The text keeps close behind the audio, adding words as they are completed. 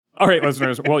All right,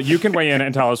 listeners. Well, you can weigh in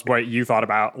and tell us what you thought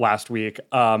about last week.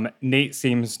 Nate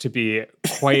seems to be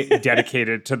quite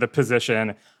dedicated to the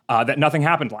position that nothing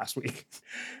happened last week.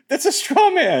 That's a straw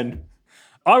man.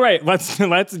 All right, let's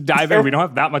dive in. We don't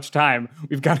have that much time.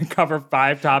 We've got to cover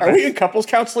 5 topics. Are we in couples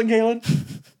counseling, Galen?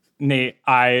 Nate,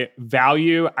 I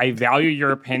value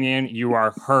your opinion. You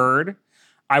are heard.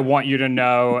 I want you to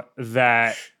know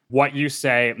that what you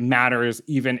say matters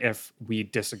even if we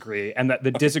disagree, and that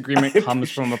the disagreement comes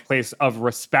from a place of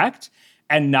respect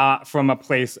and not from a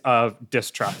place of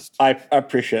distrust. I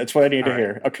appreciate it. That's what I need to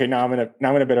hear. Okay, now I'm in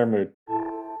a bitter mood.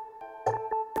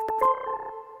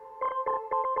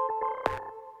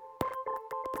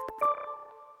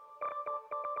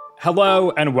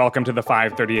 Hello and welcome to the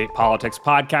 538 Politics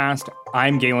Podcast.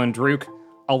 I'm Galen Druk.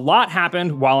 A lot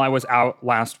happened while I was out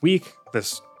last week.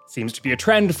 This seems to be a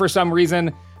trend for some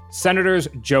reason. Senators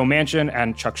Joe Manchin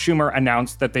and Chuck Schumer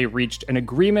announced that they reached an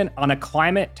agreement on a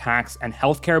climate tax and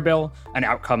healthcare bill, an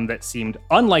outcome that seemed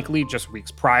unlikely just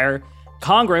weeks prior.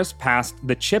 Congress passed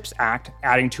the CHIPS Act,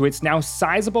 adding to its now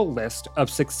sizable list of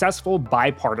successful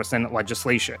bipartisan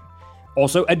legislation.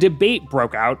 Also, a debate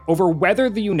broke out over whether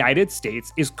the United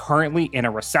States is currently in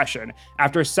a recession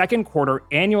after second quarter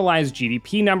annualized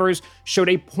GDP numbers showed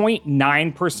a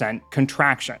 0.9%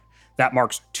 contraction. That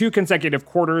marks 2 consecutive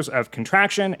quarters of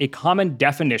contraction, a common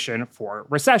definition for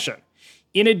recession.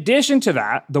 In addition to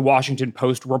that, the Washington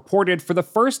Post reported for the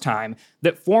first time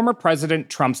that former President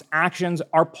Trump's actions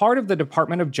are part of the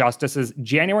Department of Justice's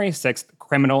January 6th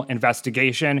criminal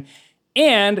investigation,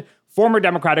 and former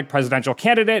Democratic presidential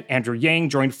candidate Andrew Yang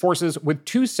joined forces with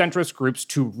 2 centrist groups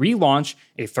to relaunch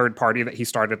a third party that he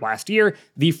started last year,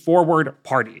 the Forward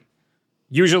Party.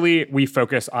 Usually, we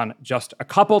focus on just a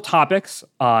couple topics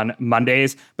on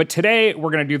Mondays, but today we're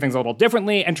going to do things a little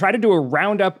differently and try to do a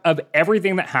roundup of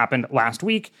everything that happened last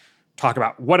week, talk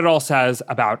about what it all says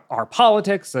about our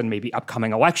politics and maybe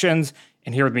upcoming elections.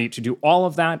 And here with me to do all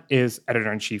of that is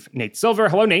Editor-in-Chief Nate Silver.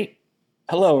 Hello, Nate.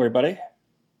 Hello, everybody.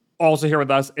 Also here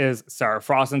with us is Sarah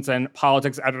Frostenson,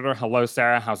 politics editor. Hello,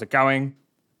 Sarah. How's it going?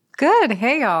 Good.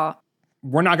 Hey, y'all.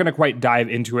 We're not going to quite dive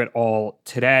into it all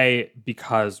today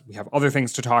because we have other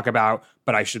things to talk about,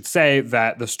 but I should say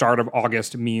that the start of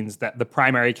August means that the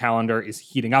primary calendar is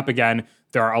heating up again.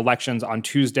 There are elections on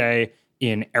Tuesday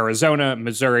in Arizona,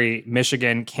 Missouri,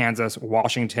 Michigan, Kansas,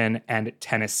 Washington, and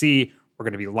Tennessee. We're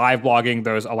going to be live blogging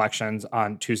those elections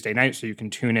on Tuesday night, so you can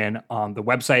tune in on the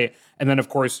website. And then, of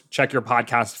course, check your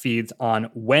podcast feeds on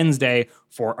Wednesday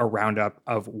for a roundup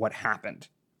of what happened.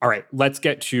 All right, let's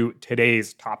get to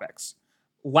today's topics.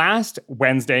 Last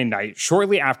Wednesday night,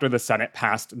 shortly after the Senate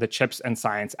passed the CHIPS and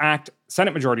Science Act,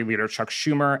 Senate Majority Leader Chuck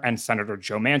Schumer and Senator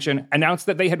Joe Manchin announced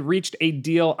that they had reached a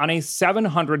deal on a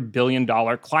 $700 billion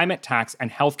climate tax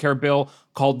and healthcare bill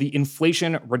called the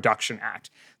Inflation Reduction Act.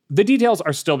 The details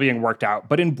are still being worked out,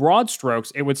 but in broad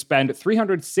strokes, it would spend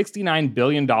 $369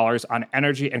 billion on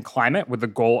energy and climate with the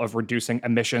goal of reducing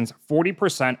emissions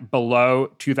 40%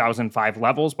 below 2005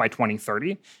 levels by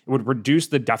 2030. It would reduce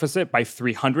the deficit by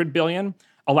 $300 billion,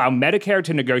 allow Medicare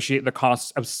to negotiate the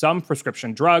costs of some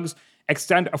prescription drugs,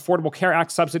 extend Affordable Care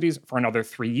Act subsidies for another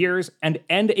 3 years, and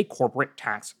end a corporate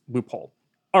tax loophole.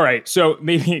 All right, so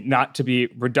maybe not to be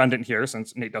redundant here,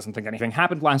 since Nate doesn't think anything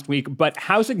happened last week, but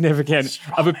how significant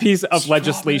of a piece of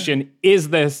legislation is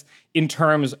this in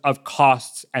terms of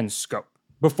costs and scope?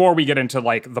 Before we get into,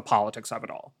 the politics of it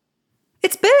all.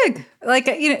 It's big.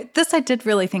 This I did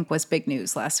really think was big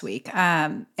news last week.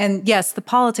 And yes, the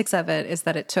politics of it is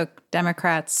that it took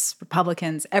Democrats,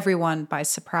 Republicans, everyone by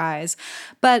surprise.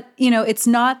 But, it's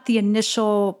not the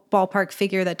initial ballpark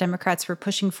figure that Democrats were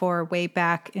pushing for way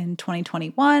back in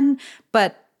 2021,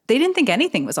 but they didn't think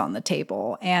anything was on the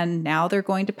table. And now they're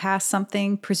going to pass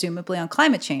something presumably on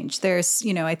climate change. There's,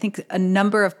 I think a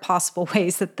number of possible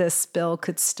ways that this bill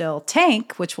could still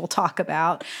tank, which we'll talk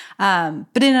about.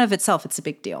 But in and of itself, it's a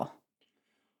big deal.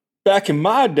 Back in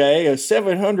my day, a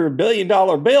 $700 billion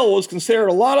bill was considered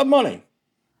a lot of money.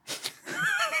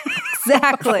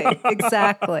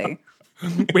 Exactly.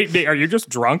 Wait, Nate, are you just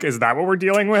drunk? Is that what we're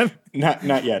dealing with?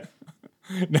 Not yet.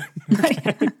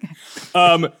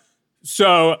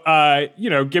 So,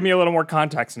 give me a little more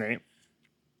context, Nate.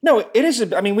 No, it is.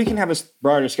 We can have a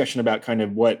broader discussion about kind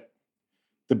of what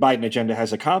the Biden agenda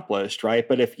has accomplished, right?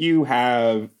 But if you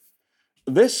have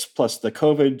this plus the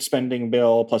COVID spending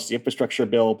bill, plus the infrastructure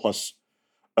bill, plus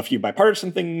a few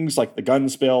bipartisan things like the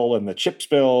guns bill and the CHIPS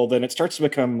bill, then it starts to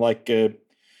become like a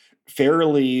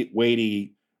fairly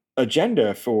weighty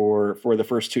agenda for the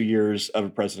first 2 years of a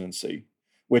presidency,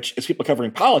 which as people covering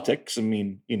politics,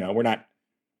 we're not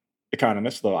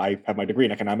economists, though I have my degree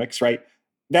in economics, right?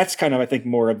 That's kind of, I think,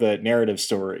 more of the narrative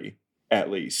story at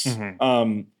least.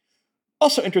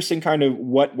 Also interesting kind of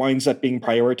what winds up being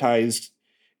prioritized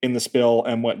in this bill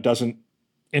and what doesn't.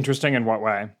 Interesting in what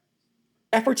way?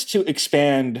 Efforts to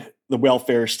expand the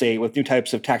welfare state with new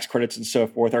types of tax credits and so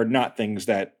forth are not things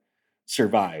that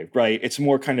survived, right? It's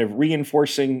more kind of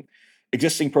reinforcing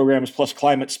existing programs plus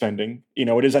climate spending. You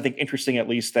know, it is, I think, interesting at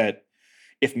least that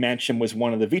if Manchin was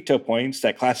one of the veto points,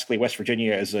 that classically West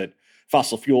Virginia is a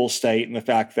fossil fuel state, and the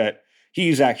fact that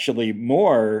he's actually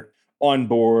more on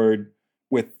board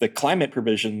with the climate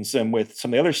provisions and with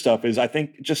some of the other stuff is, I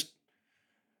think, just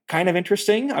kind of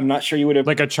interesting. I'm not sure you would have...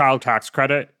 Like a child tax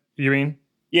credit, you mean?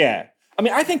 Yeah. I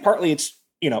mean, I think partly it's,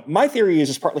 you know, my theory is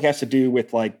this partly has to do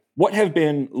with like what have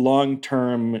been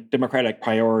long-term Democratic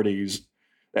priorities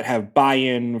that have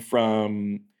buy-in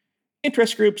from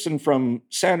interest groups and from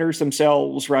senators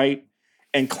themselves, right?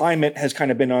 And climate has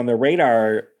kind of been on the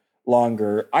radar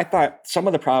longer. I thought some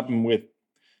of the problem with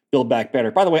Build Back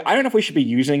Better, by the way, I don't know if we should be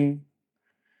using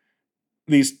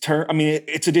these terms. I mean,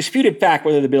 it's a disputed fact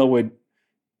whether the bill would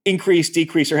increase,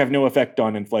 decrease, or have no effect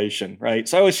on inflation, right?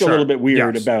 So I always feel a little bit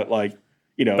weird about like,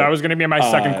 you know. That was going to be my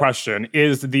second question.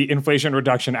 Is the Inflation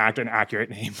Reduction Act an accurate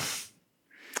name?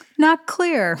 Not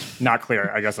clear. Not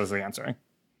clear, I guess is the answer.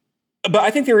 But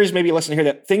I think there is maybe a lesson here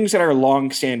that things that are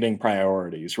long-standing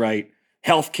priorities, right?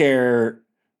 Healthcare,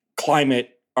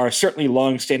 climate are certainly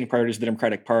long-standing priorities of the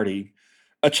Democratic Party.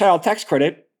 A child tax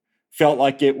credit felt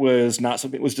like it was not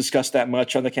something that was discussed that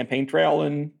much on the campaign trail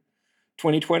in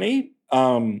 2020.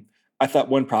 I thought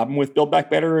one problem with Build Back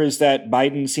Better is that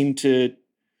Biden seemed to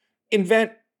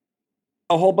invent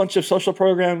a whole bunch of social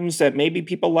programs that maybe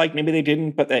people liked, maybe they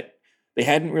didn't, but that they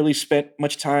hadn't really spent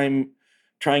much time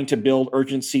trying to build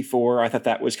urgency for. I thought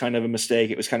that was kind of a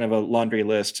mistake. It was kind of a laundry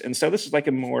list. And so this is like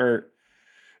a more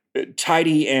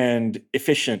tidy and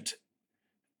efficient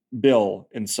bill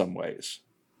in some ways.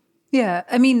 Yeah.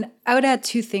 I mean, I would add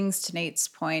two things to Nate's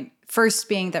point. First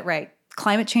being that, right,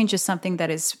 climate change is something that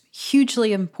is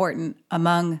hugely important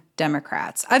among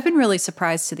Democrats. I've been really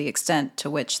surprised to the extent to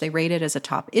which they rate it as a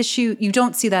top issue. You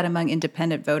don't see that among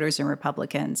independent voters and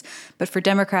Republicans, but for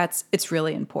Democrats, it's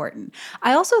really important.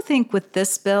 I also think with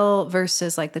this bill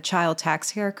versus like the child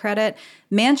tax care credit,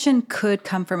 Manchin could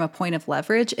come from a point of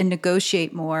leverage and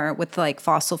negotiate more with like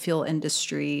fossil fuel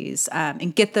industries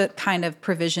and get the kind of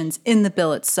provisions in the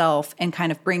bill itself and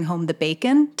kind of bring home the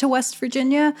bacon to West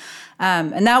Virginia.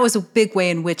 And that was a big way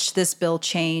in which this bill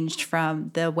changed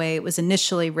from the way it was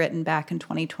initially written back in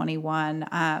 2021.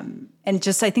 And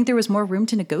just, I think there was more room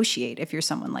to negotiate if you're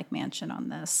someone like Manchin on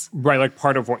this. Right. Like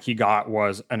part of what he got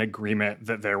was an agreement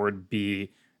that there would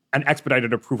be an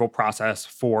expedited approval process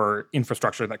for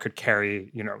infrastructure that could carry,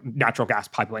 you know, natural gas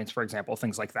pipelines, for example,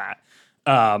 things like that.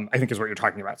 I think is what you're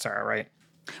talking about, Sarah, right?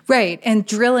 Right. And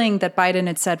drilling that Biden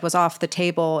had said was off the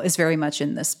table is very much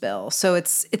in this bill. So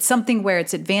it's something where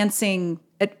it's advancing,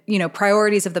 you know,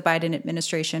 priorities of the Biden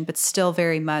administration, but still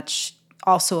very much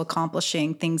also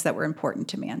accomplishing things that were important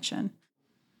to Manchin.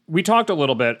 We talked a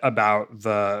little bit about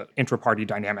the intra-party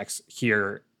dynamics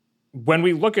here. When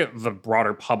we look at the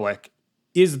broader public,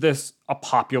 is this a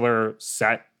popular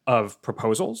set of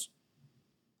proposals?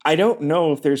 I don't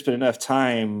know if there's been enough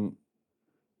time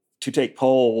to take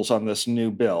polls on this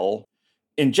new bill.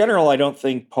 In general, I don't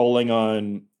think polling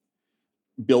on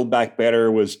Build Back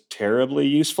Better was terribly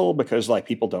useful because like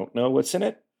people don't know what's in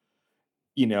it.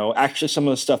 You know, actually some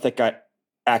of the stuff that got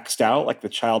axed out, like the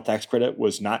child tax credit,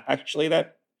 was not actually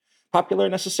that popular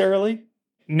necessarily.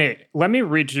 Nate, let me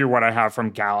read you what I have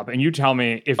from Gallup, and you tell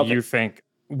me if you think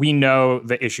we know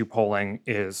the issue polling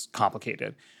is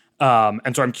complicated.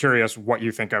 And so I'm curious what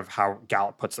you think of how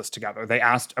Gallup puts this together. They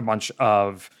asked a bunch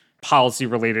of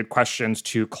policy-related questions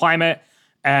to climate,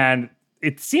 and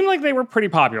it seemed like they were pretty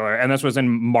popular, and this was in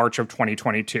March of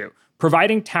 2022.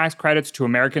 Providing tax credits to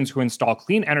Americans who install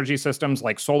clean energy systems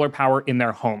like solar power in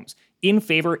their homes. In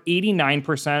favor,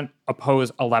 89%,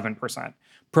 oppose 11%.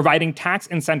 Providing tax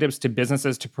incentives to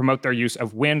businesses to promote their use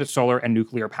of wind, solar, and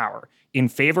nuclear power. In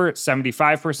favor,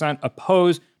 75%,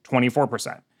 oppose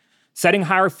 24%. Setting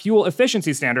higher fuel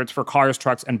efficiency standards for cars,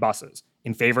 trucks, and buses.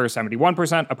 In favor,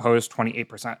 71%, oppose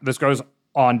 28%. This goes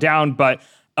on down, but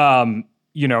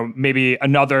you know, maybe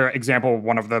another example,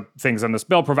 one of the things in this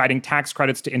bill, providing tax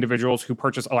credits to individuals who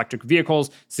purchase electric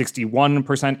vehicles,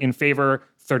 61% in favor,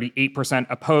 38%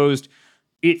 opposed.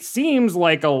 It seems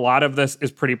like a lot of this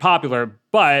is pretty popular,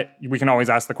 but we can always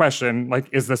ask the question, like,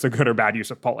 is this a good or bad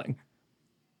use of polling?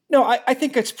 No, I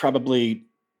think it's probably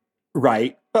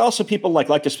right. But also people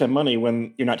like to spend money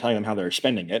when you're not telling them how they're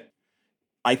spending it.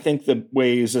 I think the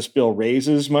ways this bill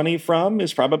raises money from are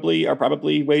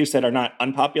probably ways that are not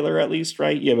unpopular, at least,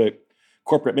 right? You have a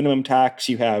corporate minimum tax.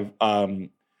 You have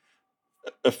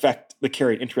affect the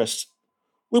carried interest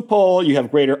loophole. You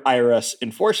have greater IRS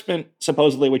enforcement,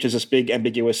 supposedly, which is this big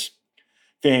ambiguous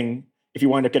thing. If you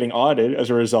wind up getting audited as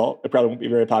a result, it probably won't be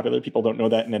very popular. People don't know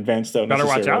that in advance, though. Better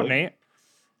watch out, Nate.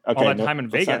 Okay, all that time in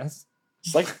Vegas.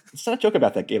 Let's not joke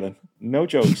about that, Galen. No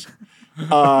jokes.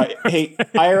 Hey,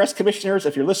 IRS commissioners,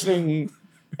 if you're listening,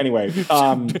 anyway.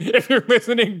 If you're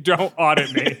listening, don't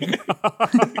audit me.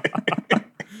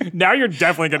 Now you're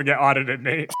definitely going to get audited,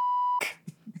 Nate.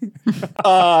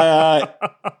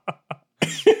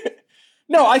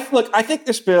 No, I think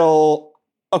this bill,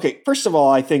 okay, first of all,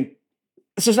 I think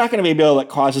this is not going to be a bill that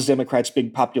causes Democrats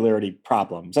big popularity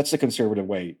problems. That's the conservative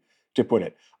way to put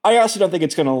it. I also don't think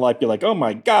it's going to be like, oh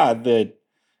my God, the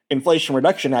Inflation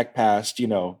Reduction Act passed,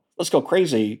 let's go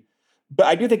crazy. But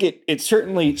I do think it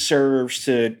certainly serves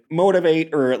to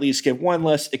motivate or at least give one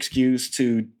less excuse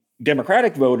to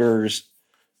Democratic voters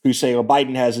who say, well,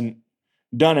 Biden hasn't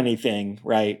done anything,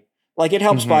 right? Like it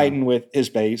helps Biden with his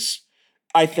base.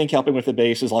 I think helping with the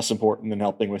base is less important than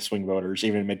helping with swing voters,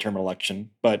 even in midterm election.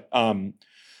 But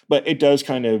it does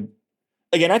kind of,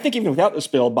 again, I think even without this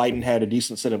bill, Biden had a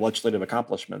decent set of legislative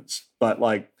accomplishments. But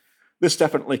this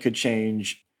definitely could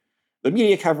change the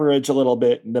media coverage a little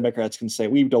bit, and Democrats can say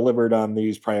we've delivered on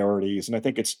these priorities. And I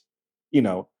think it's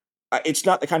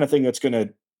not the kind of thing that's going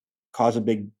to cause a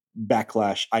big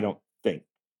backlash, I don't think.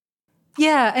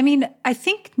 Yeah, I mean, I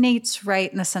think Nate's right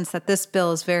in the sense that this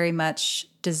bill is very much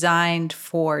designed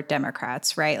for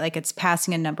Democrats, right? Like it's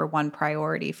passing a number one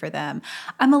priority for them.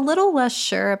 I'm a little less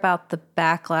sure about the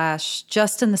backlash,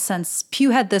 just in the sense Pew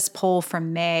had this poll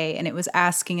from May and it was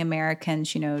asking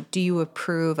Americans, do you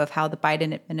approve of how the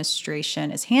Biden administration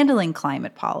is handling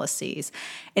climate policies?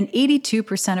 And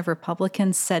 82% of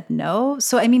Republicans said no.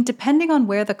 So, I mean, depending on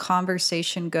where the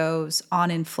conversation goes on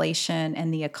inflation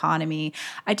and the economy,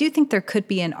 I do think there could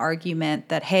be an argument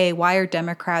that, hey, why are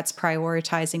Democrats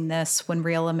prioritizing this when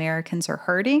real Americans are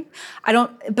hurting?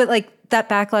 But that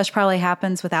backlash probably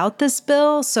happens without this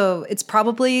bill. So it's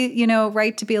probably,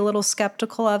 right to be a little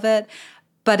skeptical of it.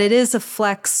 But it is a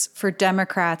flex for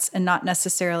Democrats and not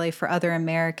necessarily for other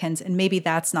Americans. And maybe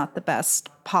that's not the best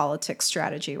politics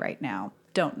strategy right now.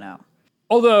 Don't know.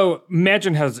 Although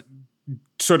Manchin has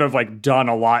sort of done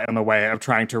a lot in the way of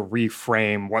trying to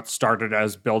reframe what started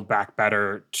as Build Back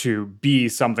Better to be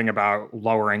something about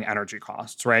lowering energy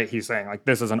costs, right? He's saying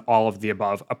this is an all of the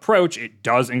above approach. It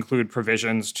does include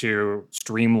provisions to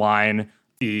streamline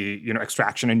the,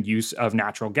 extraction and use of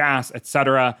natural gas, et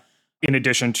cetera, in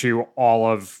addition to all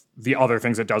of the other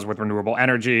things it does with renewable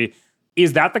energy.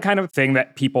 Is that the kind of thing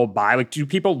that people buy? Do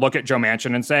people look at Joe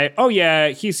Manchin and say, oh yeah,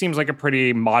 he seems like a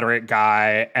pretty moderate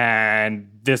guy, and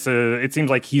it seems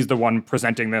like he's the one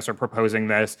presenting this or proposing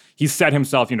this. He's said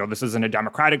himself, this isn't a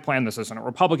Democratic plan, this isn't a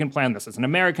Republican plan, this is an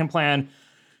American plan.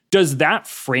 Does that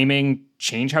framing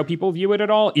change how people view it at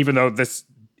all, even though this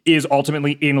is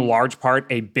ultimately in large part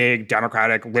a big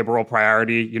Democratic liberal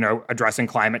priority, addressing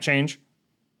climate change?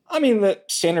 I mean, the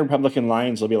standard Republican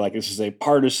lines will be this is a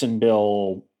partisan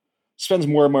bill, spends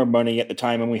more and more money at the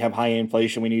time when we have high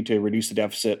inflation. We need to reduce the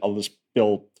deficit. All this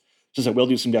bill says that we'll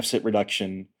do some deficit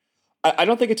reduction. I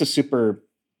don't think it's a super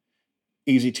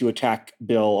easy to attack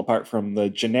bill apart from the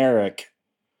generic,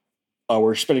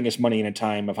 we're spending this money in a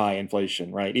time of high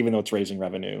inflation, right? Even though it's raising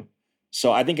revenue.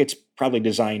 So I think it's probably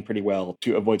designed pretty well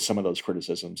to avoid some of those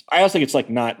criticisms. I also think it's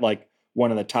not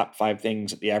one of the top 5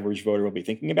 things that the average voter will be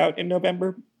thinking about in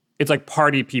November. It's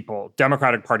party people,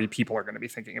 Democratic Party people are going to be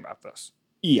thinking about this.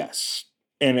 Yes.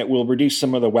 And it will reduce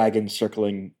some of the wagons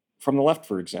circling from the left,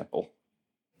 for example.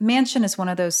 Manchin is one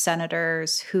of those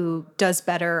senators who does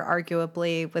better,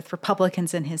 arguably, with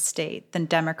Republicans in his state than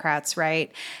Democrats,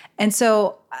 right? And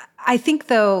so I think,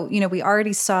 though, we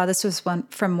already saw, this was one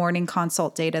from Morning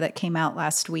Consult data that came out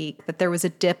last week, that there was a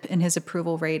dip in his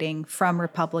approval rating from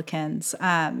Republicans.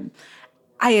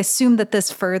 I assume that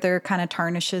this further kind of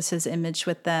tarnishes his image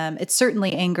with them. It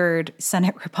certainly angered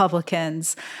Senate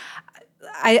Republicans.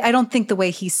 I don't think the way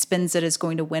he spins it is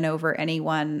going to win over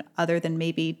anyone other than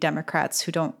maybe Democrats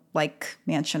who don't like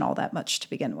Manchin all that much to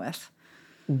begin with.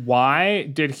 Why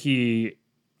did he...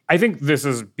 I think this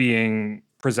is being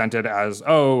presented as,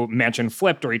 oh, Manchin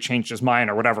flipped or he changed his mind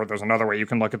or whatever. There's another way you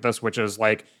can look at this, which is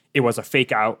it was a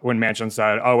fake out when Manchin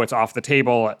said, oh, it's off the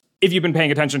table. If you've been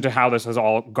paying attention to how this has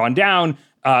all gone down,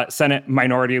 Senate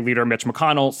Minority Leader Mitch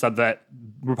McConnell said that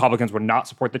Republicans would not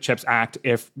support the CHIPS Act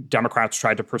if Democrats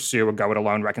tried to pursue a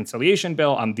go-it-alone reconciliation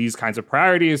bill on these kinds of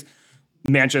priorities.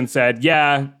 Manchin said,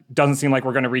 yeah, doesn't seem like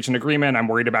we're going to reach an agreement. I'm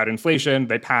worried about inflation.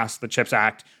 They passed the CHIPS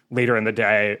Act later in the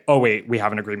day. Oh, wait, we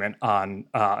have an agreement on,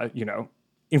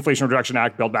 Inflation Reduction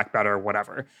Act, Build Back Better,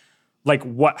 whatever.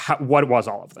 What was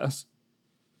all of this?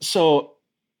 So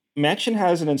Manchin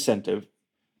has an incentive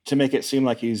to make it seem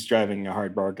like he's driving a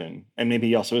hard bargain. And maybe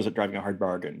he also isn't driving a hard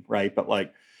bargain, right? But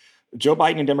like Joe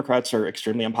Biden and Democrats are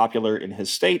extremely unpopular in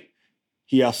his state.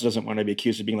 He also doesn't want to be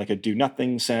accused of being like a do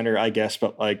nothing senator, I guess.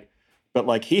 But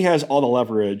like he has all the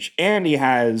leverage and he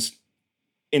has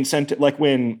incentive. Like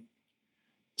when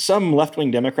some left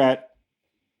wing Democrat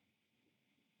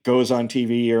goes on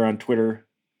TV or on Twitter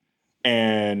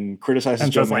and criticizes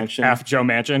And Joe just like Manchin, F Joe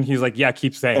Manchin, he's like, yeah,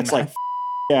 keep saying it's that. like,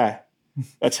 yeah,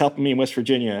 that's helping me in West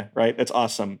Virginia, right? That's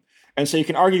awesome. And so you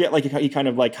can argue that like he kind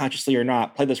of like consciously or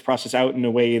not play this process out in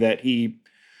a way that he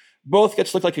both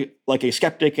gets to look like a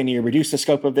skeptic and you reduce the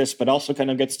scope of this, but also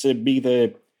kind of gets to be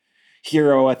the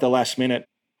hero at the last minute.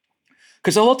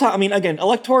 Because the whole time, I mean, again,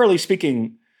 electorally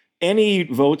speaking, any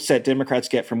votes that Democrats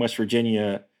get from West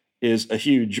Virginia is a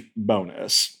huge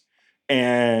bonus.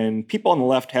 And people on the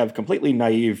left have completely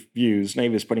naive views,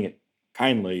 naive is putting it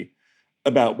kindly,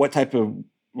 about what type of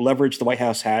leverage the White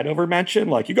House had over Manchin.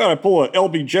 Like, you got to pull a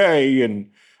LBJ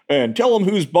and tell him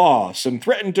who's boss and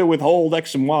threaten to withhold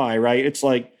X and Y, right? It's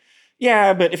like,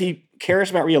 yeah, but if he cares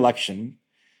about reelection,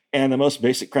 and the most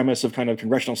basic premise of kind of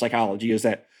congressional psychology is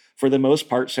that for the most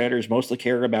part, senators mostly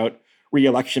care about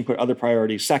reelection, put other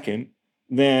priorities second,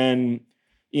 then,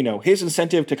 you know, his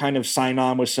incentive to kind of sign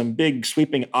on with some big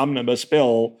sweeping omnibus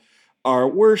bill are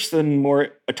worse than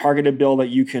a targeted bill that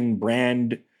you can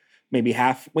brand maybe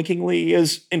half-winkingly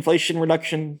as inflation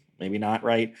reduction, maybe not,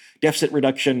 right? Deficit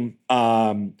reduction.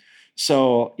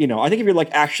 So, you know, I think if you're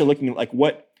like actually looking at like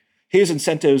what his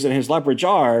incentives and his leverage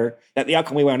are, that the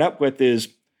outcome we wound up with is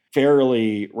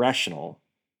fairly rational.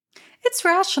 It's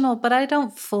rational, but I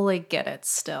don't fully get it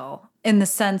still, in the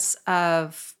sense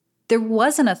of there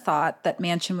wasn't a thought that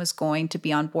Manchin was going to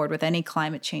be on board with any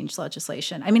climate change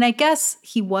legislation. I mean, I guess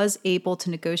he was able to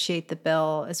negotiate the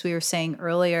bill, as we were saying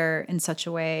earlier, in such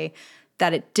a way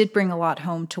that it did bring a lot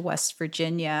home to West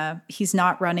Virginia. He's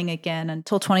not running again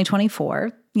until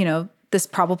 2024. You know, this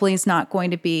probably is not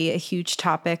going to be a huge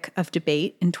topic of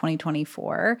debate in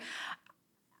 2024.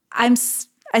 I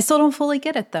still don't fully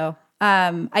get it, though.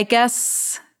 I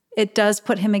guess it does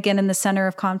put him again in the center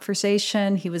of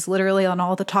conversation. He was literally on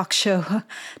all the talk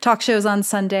shows on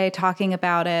Sunday talking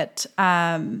about it.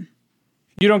 You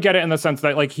don't get it in the sense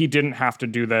that like he didn't have to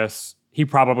do this. He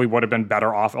probably would have been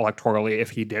better off electorally if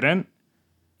he didn't.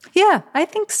 Yeah, I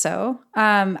think so.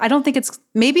 I don't think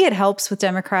maybe it helps with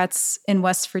Democrats in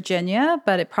West Virginia,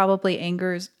 but it probably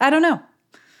angers. I don't know.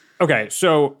 Okay,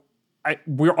 so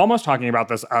we're almost talking about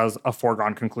this as a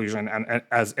foregone conclusion and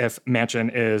as if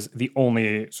Manchin is the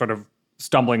only sort of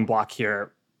stumbling block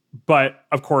here. But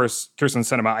of course, Kyrsten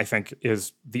Sinema, I think,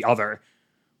 is the other.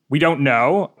 We don't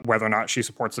know whether or not she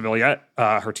supports the bill yet.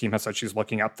 Her team has said she's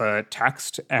looking at the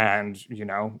text and, you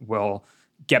know, will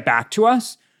get back to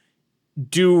us.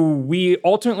 Do we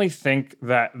ultimately think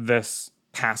that this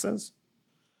passes?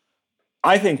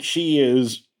 I think she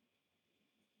is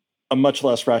a much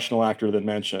less rational actor than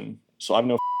Manchin, so I have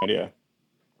no idea.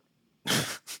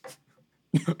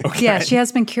 Okay. Yeah, she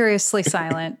has been curiously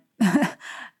silent.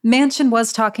 Manchin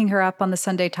was talking her up on the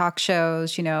Sunday talk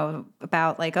shows, you know,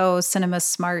 about like, oh, Sinema's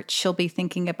smart. She'll be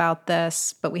thinking about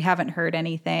this, but we haven't heard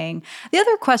anything. The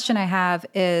other question I have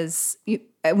is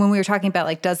when we were talking about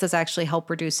like, does this actually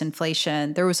help reduce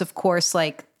inflation? There was, of course,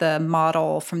 like the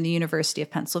model from the University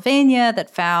of Pennsylvania that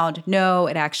found, no,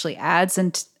 it actually adds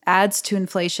to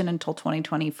inflation until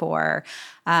 2024.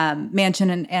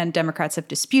 Manchin and Democrats have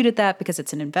disputed that because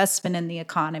it's an investment in the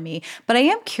economy. But I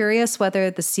am curious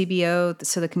whether the CBO,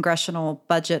 so the Congressional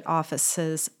Budget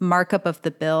Office's markup of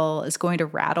the bill, is going to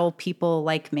rattle people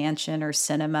like Manchin or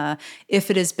Sinema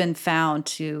if it has been found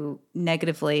to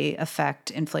negatively affect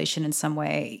inflation in some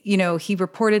way. You know, he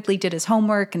reportedly did his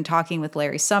homework and talking with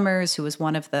Larry Summers, who was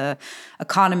one of the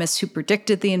economists who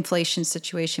predicted the inflation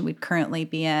situation we'd currently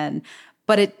be in.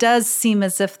 But it does seem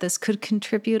as if this could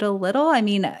contribute a little. I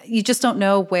mean, you just don't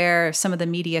know where some of the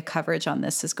media coverage on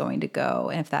this is going to go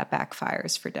and if that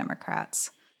backfires for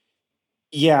Democrats.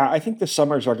 Yeah, I think the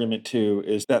Summers argument, too,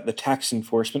 is that the tax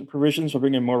enforcement provisions will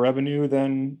bring in more revenue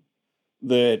than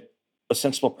a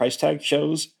sensible price tag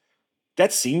shows.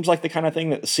 That seems like the kind of thing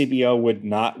that the CBO would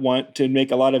not want to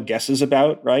make a lot of guesses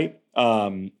about, right?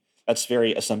 That's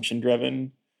very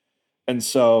assumption-driven. And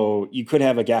so you could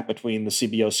have a gap between the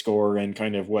CBO score and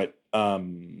kind of what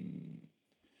an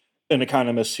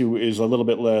economist who is a little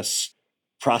bit less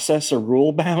process or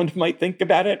rule bound might think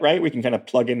about it, right? We can kind of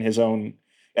plug in his own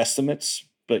estimates,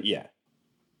 but yeah.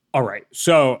 All right.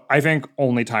 So I think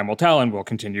only time will tell, and we'll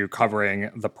continue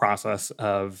covering the process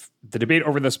of the debate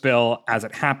over this bill as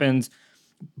it happens.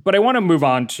 But I want to move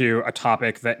on to a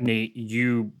topic that, Nate,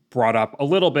 you brought up a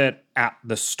little bit at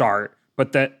the start,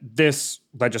 but that this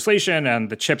legislation and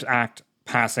the CHIPS Act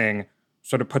passing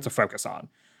sort of puts a focus on,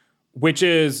 which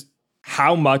is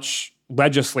how much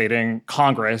legislating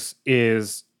Congress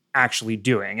is actually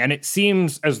doing. And it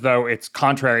seems as though it's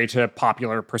contrary to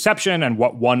popular perception and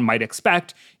what one might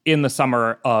expect in the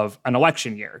summer of an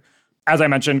election year. As I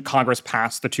mentioned, Congress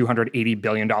passed the $280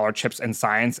 billion CHIPS and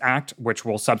Science Act, which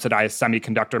will subsidize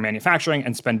semiconductor manufacturing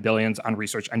and spend billions on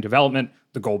research and development,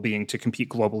 the goal being to compete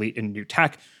globally in new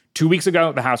tech. 2 weeks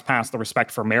ago, the House passed the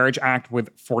Respect for Marriage Act with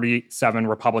 47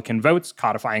 Republican votes,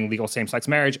 codifying legal same-sex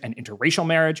marriage and interracial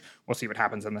marriage. We'll see what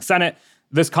happens in the Senate.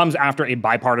 This comes after a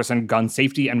bipartisan gun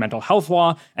safety and mental health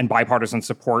law and bipartisan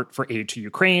support for aid to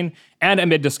Ukraine, and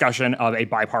amid discussion of a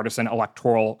bipartisan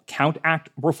Electoral Count Act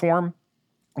reform.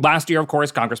 Last year, of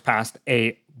course, Congress passed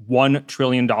a $1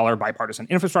 trillion bipartisan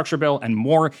infrastructure bill and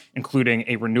more, including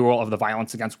a renewal of the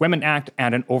Violence Against Women Act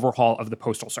and an overhaul of the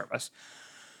Postal Service.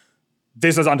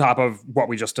 This is on top of what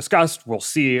we just discussed. We'll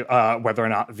see whether or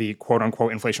not the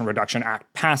quote-unquote Inflation Reduction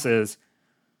Act passes.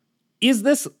 Is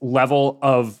this level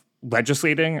of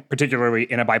legislating, particularly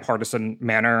in a bipartisan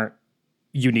manner,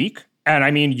 unique? And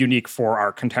I mean unique for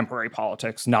our contemporary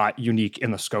politics, not unique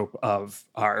in the scope of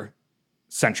our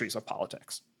centuries of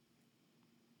politics.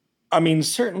 I mean,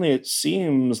 certainly it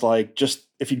seems like, just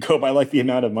if you go by like the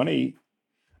amount of money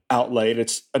outlaid,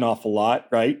 it's an awful lot,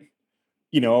 right?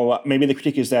 You know, maybe the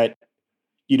critique is that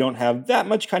you don't have that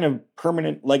much kind of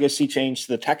permanent legacy change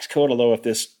to the tax code, although if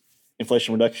this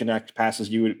Inflation Reduction Act passes,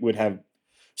 you would have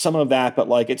some of that. But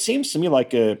like, it seems to me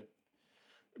like a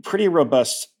pretty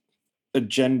robust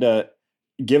agenda,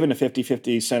 given a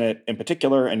 50-50 Senate in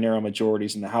particular and narrow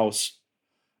majorities in the House.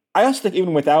 I also think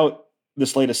even without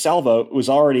this latest salvo, it was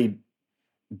already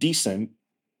decent.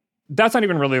 That's not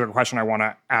even really the question I want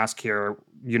to ask here.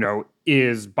 You know,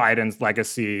 is Biden's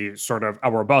legacy sort of a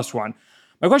robust one?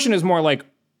 My question is more like,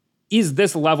 is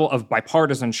this level of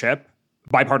bipartisanship,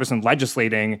 bipartisan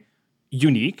legislating,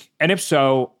 unique? And if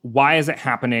so, why is it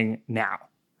happening now?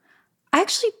 I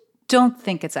actually don't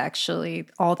think it's actually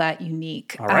all that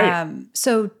unique. All right.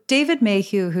 So David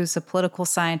Mayhew, who's a political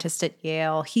scientist at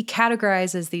Yale, he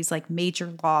categorizes these like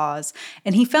major laws.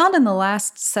 And he found in the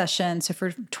last session, so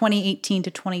for 2018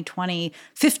 to 2020,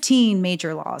 15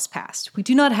 major laws passed. We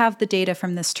do not have the data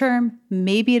from this term.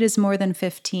 Maybe it is more than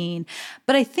 15.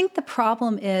 But I think the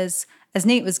problem is, as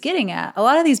Nate was getting at, a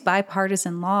lot of these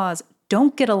bipartisan laws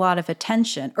don't get a lot of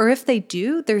attention. Or if they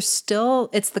do, it's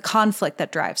the conflict that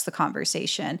drives the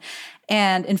conversation.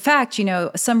 And in fact, you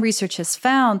know, some research has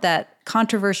found that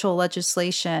controversial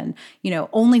legislation, you know,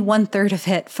 only 1/3 of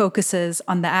it focuses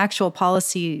on the actual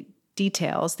policy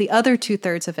details. The other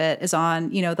 2/3 of it is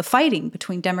on, you know, the fighting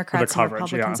between Democrats and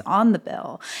Republicans on the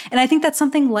bill. And I think that's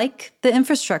something like the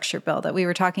infrastructure bill that we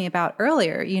were talking about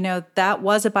earlier. You know, that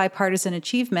was a bipartisan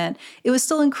achievement. It was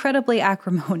still incredibly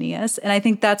acrimonious. And I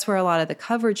think that's where a lot of the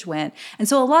coverage went. And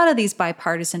so a lot of these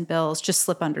bipartisan bills just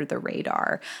slip under the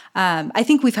radar. I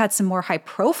think we've had some more high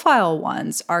profile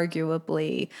ones,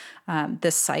 arguably,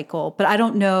 this cycle, but I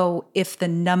don't know if the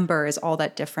number is all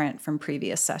that different from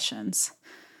previous sessions.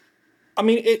 I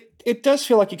mean, it does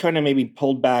feel like you kind of maybe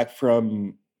pulled back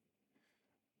from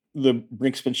the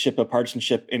brinksmanship of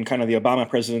partisanship in kind of the Obama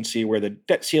presidency, where the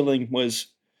debt ceiling was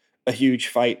a huge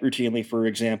fight routinely, for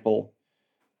example.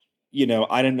 You know,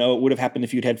 I don't know what would have happened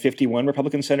if you'd had 51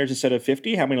 Republican senators instead of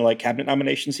 50, how many like cabinet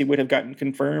nominations he would have gotten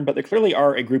confirmed. But there clearly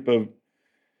are a group of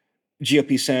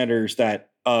GOP senators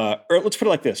that, or let's put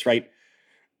it like this, right?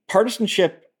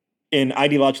 Partisanship and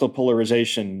ideological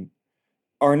polarization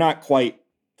are not quite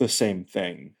the same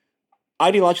thing.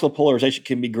 Ideological polarization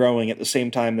can be growing at the same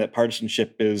time that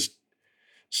partisanship is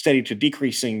steady to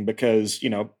decreasing because, you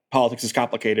know, politics is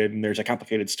complicated and there's a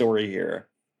complicated story here.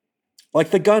 Like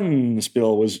the guns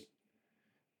bill was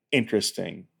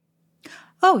interesting.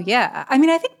 Oh, yeah. I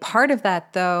mean, I think part of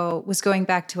that, though, was going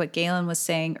back to what Galen was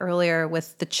saying earlier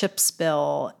with the CHIPS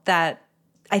bill, that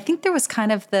I think there was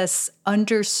kind of this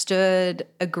understood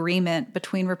agreement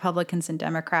between Republicans and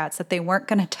Democrats that they weren't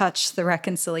going to touch the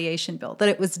reconciliation bill, that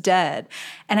it was dead.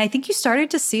 And I think you started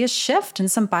to see a shift in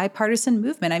some bipartisan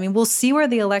movement. I mean, we'll see where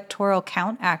the Electoral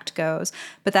Count Act goes,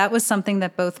 but that was something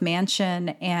that both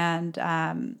Manchin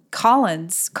and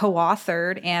Collins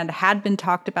co-authored and had been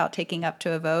talked about taking up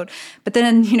to a vote. But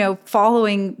then, you know,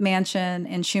 following Manchin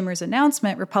and Schumer's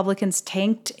announcement, Republicans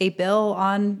tanked a bill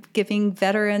on giving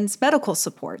veterans medical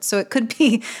support. So it could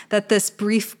be that this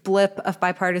brief blip of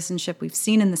bipartisanship we've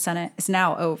seen in the Senate is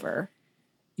now over.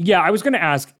 Yeah, I was going to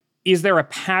ask, is there a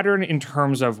pattern in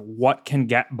terms of what can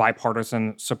get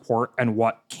bipartisan support and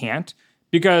what can't?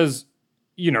 Because,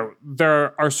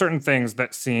 there are certain things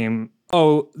that seem,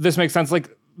 this makes sense.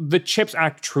 Like the CHIPS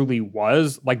Act truly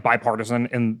was like bipartisan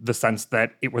in the sense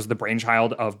that it was the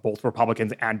brainchild of both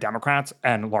Republicans and Democrats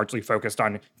and largely focused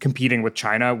on competing with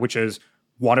China, which is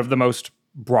one of the most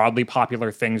broadly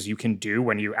popular things you can do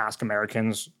when you ask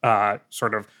Americans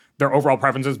sort of their overall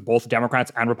preferences. Both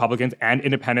Democrats and Republicans and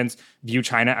independents view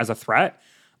China as a threat.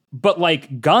 But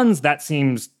like guns, that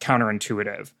seems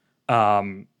counterintuitive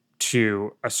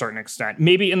to a certain extent.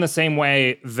 Maybe in the same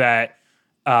way that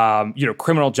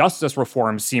criminal justice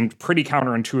reform seemed pretty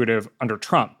counterintuitive under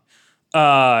Trump.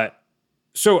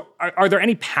 So are there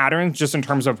any patterns just in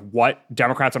terms of what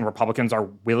Democrats and Republicans are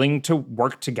willing to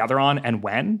work together on and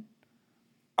when?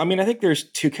 I mean, I think there's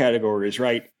two categories,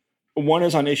 right? One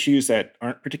is on issues that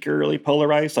aren't particularly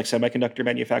polarized, like semiconductor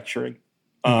manufacturing.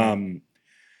 Mm-hmm.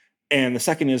 And the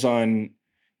second is on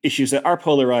issues that are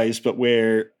polarized, but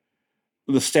where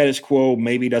the status quo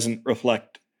maybe doesn't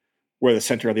reflect where the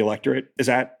center of the electorate is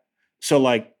at. So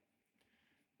like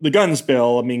the guns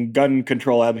bill, I mean, gun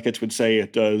control advocates would say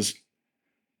it does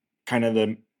kind of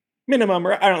the minimum,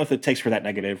 or I don't know if it takes for that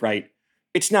negative, right?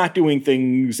 It's not doing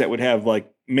things that would have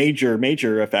like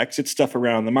major effects. It's stuff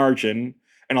around the margin,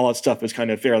 and all that stuff is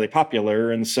kind of fairly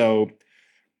popular. And so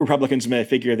Republicans may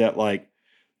figure that like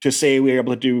to say we're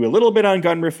able to do a little bit on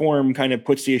gun reform kind of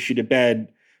puts the issue to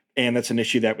bed, and that's an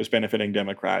issue that was benefiting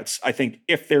Democrats. I think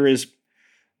if there is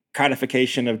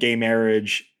codification of gay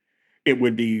marriage, it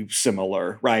would be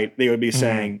similar, right? They would be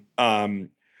saying,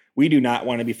 we do not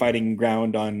want to be fighting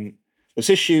ground on this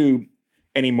issue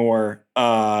anymore.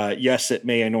 Yes, it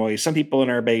may annoy some people in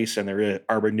our base, and there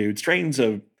are renewed strains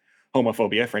of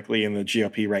homophobia, frankly, in the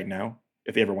GOP right now,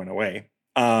 if they ever went away.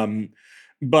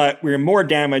 But we're more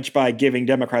damaged by giving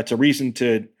Democrats a reason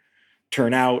to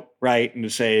turn out, right? And to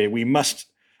say we must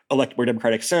elect more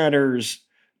Democratic senators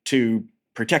to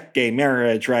protect gay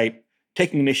marriage, right?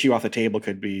 Taking an issue off the table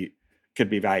could be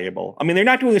valuable. I mean, they're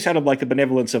not doing this out of like the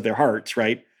benevolence of their hearts,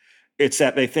 right? It's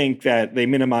that they think that they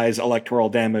minimize electoral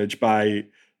damage by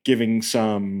giving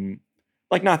some,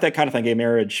 like, not that codifying gay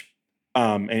marriage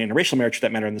and interracial marriage for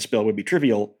that matter in this bill would be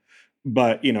trivial,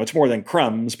 but it's more than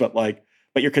crumbs, but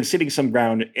you're conceding some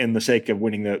ground in the sake of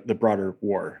winning the broader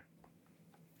war.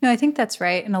 No, I think that's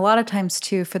right. And a lot of times,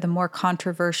 too, for the more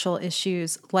controversial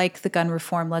issues like the gun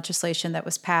reform legislation that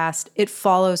was passed, it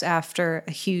follows after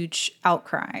a huge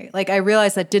outcry. Like, I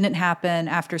realized that didn't happen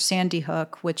after Sandy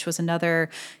Hook, which was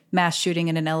another mass shooting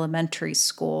in an elementary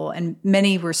school. And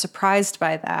many were surprised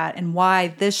by that. And why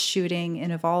this shooting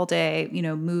in Uvalde,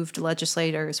 moved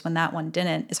legislators when that one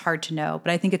didn't is hard to know.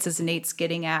 But I think it's as Nate's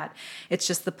getting at. It's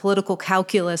just the political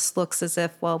calculus looks as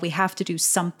if, well, we have to do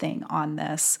something on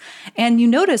this. And you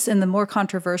notice in the more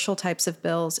controversial types of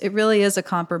bills, it really is a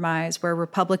compromise where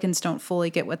Republicans don't fully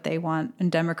get what they want and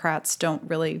Democrats don't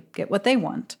really get what they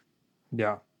want.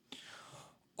 Yeah.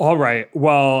 All right.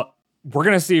 Well, we're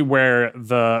going to see where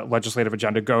the legislative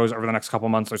agenda goes over the next couple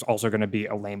months. There's also going to be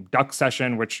a lame duck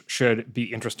session, which should be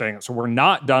interesting. So we're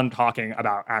not done talking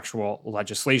about actual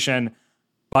legislation,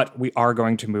 but we are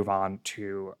going to move on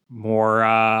to more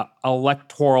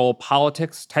electoral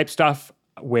politics type stuff,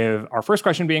 with our first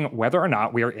question being whether or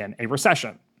not we are in a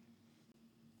recession.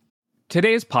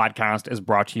 Today's podcast is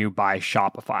brought to you by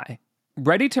Shopify.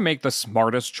 Ready to make the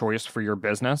smartest choice for your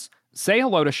business? Say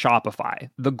hello to Shopify,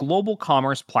 the global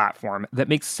commerce platform that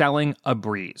makes selling a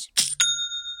breeze.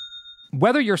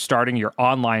 Whether you're starting your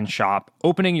online shop,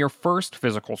 opening your first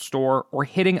physical store, or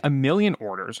hitting 1 million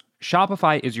orders,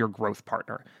 Shopify is your growth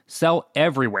partner. Sell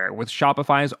everywhere with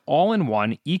Shopify's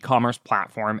all-in-one e-commerce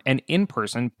platform and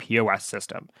in-person POS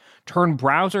system. Turn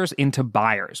browsers into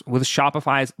buyers with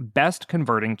Shopify's best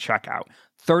converting checkout,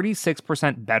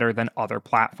 36% better than other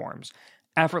platforms.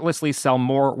 Effortlessly sell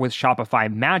more with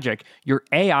Shopify Magic, your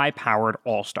AI-powered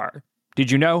all-star. Did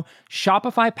you know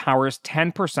Shopify powers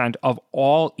 10% of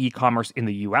all e-commerce in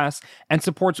the US and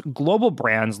supports global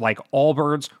brands like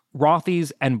Allbirds,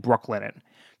 Rothy's, and Brooklinen.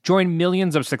 Join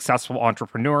millions of successful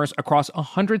entrepreneurs across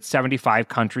 175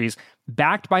 countries,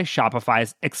 backed by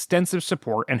Shopify's extensive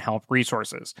support and help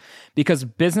resources. Because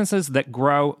businesses that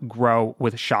grow, grow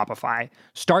with Shopify.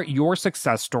 Start your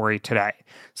success story today.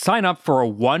 Sign up for a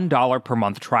 $1 per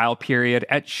month trial period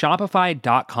at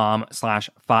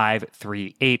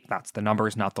shopify.com/538. That's the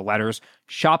numbers, not the letters.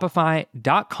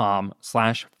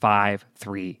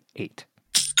 Shopify.com/538.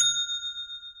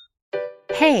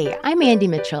 Hey, I'm Andy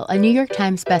Mitchell, a New York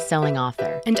Times bestselling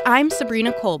author. And I'm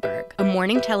Sabrina Kohlberg, a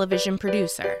morning television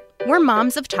producer. We're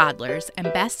moms of toddlers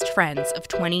and best friends of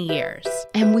 20 years.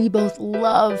 And we both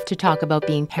love to talk about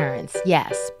being parents,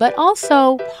 yes, but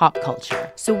also pop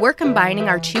culture. So we're combining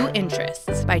our two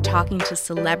interests by talking to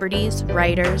celebrities,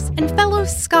 writers, and fellow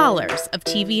scholars of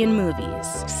TV and movies.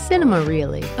 Cinema,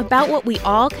 really. About what we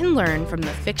all can learn from the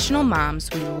fictional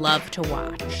moms we love to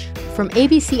watch. From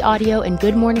ABC Audio and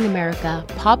Good Morning America,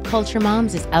 Pop Culture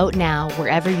Moms is out now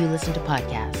wherever you listen to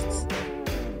podcasts.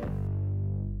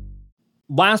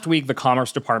 Last week, the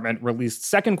Commerce Department released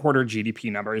second quarter GDP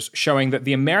numbers showing that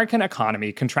the American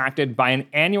economy contracted by an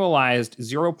annualized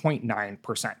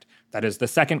 0.9%. That is the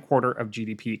second quarter of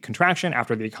GDP contraction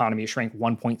after the economy shrank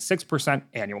 1.6%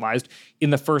 annualized in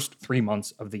the first 3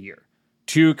 months of the year.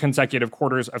 2 consecutive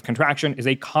quarters of contraction is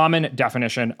a common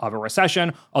definition of a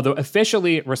recession, although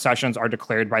officially recessions are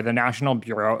declared by the National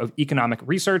Bureau of Economic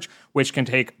Research, which can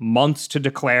take months to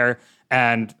declare.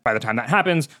 And by the time that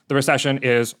happens, the recession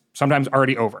is sometimes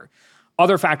already over.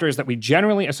 Other factors that we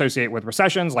generally associate with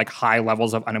recessions, like high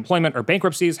levels of unemployment or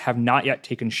bankruptcies, have not yet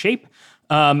taken shape.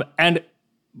 And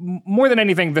more than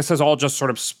anything, this has all just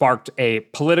sort of sparked a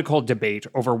political debate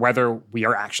over whether we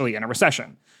are actually in a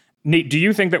recession. Nate, do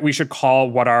you think that we should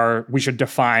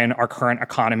define our current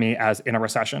economy as in a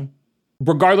recession,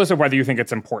 regardless of whether you think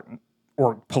it's important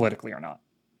or politically or not?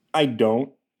 I don't.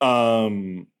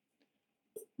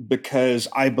 Because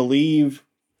I believe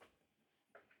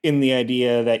in the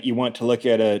idea that you want to look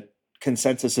at a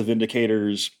consensus of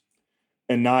indicators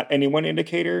and not any one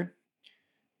indicator.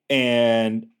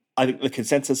 And I think the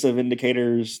consensus of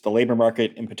indicators, the labor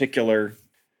market in particular,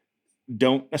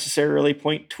 don't necessarily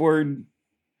point toward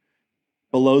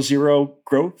below zero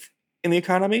growth in the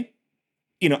economy.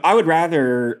 I would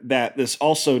rather that this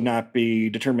also not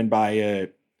be determined by a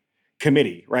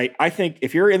committee, right? I think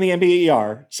if you're in the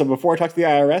NBER, so before I talk to the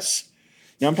IRS,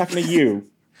 I'm talking to you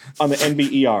on the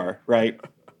NBER, right?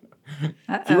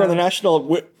 If you're on the national,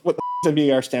 what the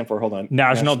NBER stand for? Hold on.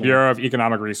 National Bureau of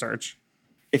Economic Research.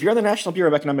 If you're on the National Bureau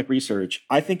of Economic Research,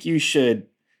 I think you should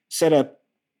set up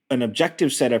an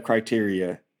objective set of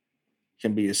criteria. It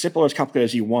can be as simple or as complicated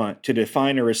as you want to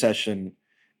define a recession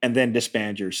and then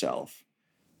disband yourself.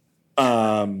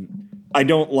 I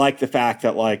don't like the fact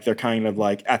that they're kind of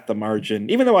at the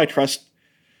margin, even though I trust.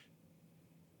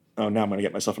 Oh, now I'm going to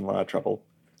get myself in a lot of trouble.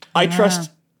 I trust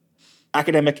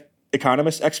academic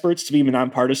economist experts to be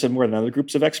nonpartisan more than other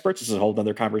groups of experts. This is a whole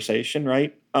other conversation,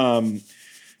 right?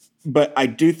 But I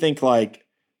do think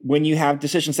when you have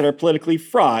decisions that are politically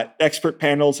fraught, expert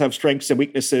panels have strengths and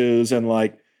weaknesses and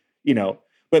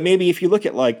but maybe if you look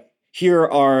at here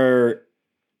are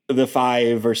the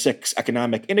 5 or 6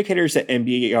 economic indicators that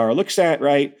NBER looks at,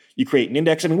 right? You create an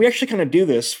index. I mean, we actually kind of do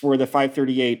this for the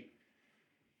 538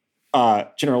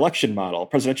 general election model,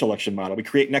 presidential election model. We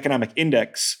create an economic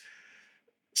index.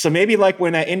 So maybe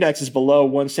when that index is below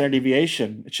 1 standard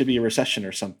deviation, it should be a recession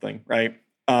or something, right?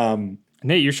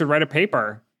 Nate, you should write a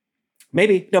paper.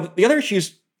 Maybe. No, but the other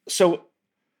issues, so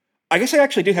I guess I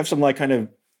actually do have some kind of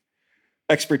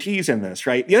expertise in this,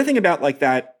 right? The other thing about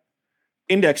that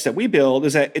index that we build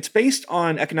is that it's based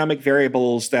on economic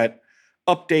variables that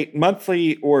update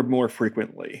monthly or more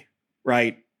frequently,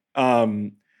 right?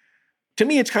 To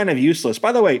me, it's kind of useless.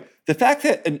 By the way, the fact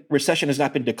that a recession has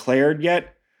not been declared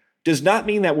yet does not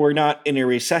mean that we're not in a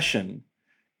recession.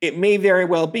 It may very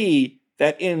well be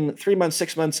that in 3 months,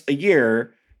 6 months, a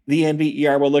year, the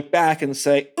NBER will look back and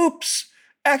say, oops,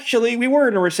 actually, we were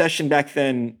in a recession back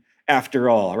then after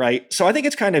all, right? So I think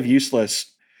it's kind of useless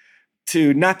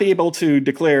to not be able to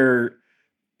declare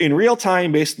in real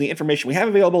time, based on the information we have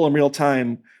available in real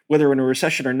time, whether we're in a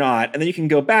recession or not. And then you can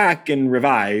go back and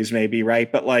revise maybe,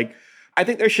 right? But I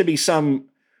think there should be some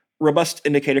robust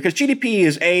indicator because GDP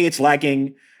is A, it's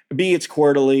lagging, B, it's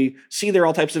quarterly, C, there are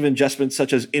all types of adjustments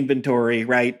such as inventory,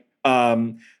 right?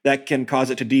 That can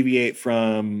cause it to deviate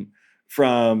from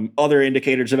other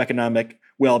indicators of economic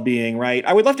well-being, right?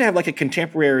 I would love to have a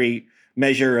contemporary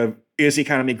measure of is the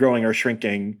economy growing or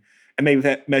shrinking? And maybe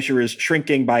that measure is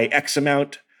shrinking by X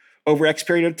amount over X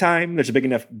period of time. There's a big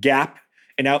enough gap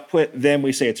in output, then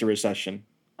we say it's a recession.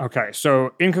 Okay,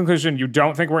 so in conclusion, you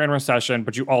don't think we're in recession,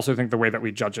 but you also think the way that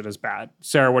we judge it is bad.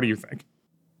 Sarah, what do you think?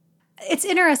 It's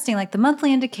interesting, the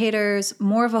monthly indicators,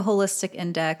 more of a holistic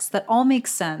index, that all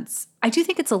makes sense. I do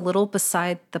think it's a little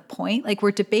beside the point. We're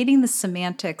debating the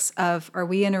semantics of are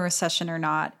we in a recession or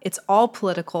not. It's all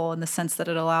political in the sense that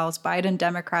it allows Biden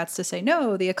Democrats to say,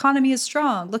 no, the economy is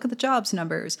strong. Look at the jobs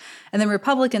numbers. And then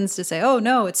Republicans to say, oh,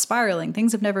 no, it's spiraling.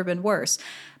 Things have never been worse.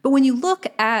 But when you look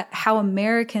at how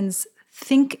Americans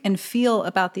think and feel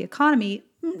about the economy,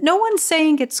 no one's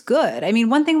saying it's good. I mean,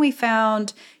 one thing we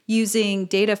found using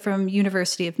data from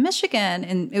University of Michigan,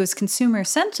 and it was consumer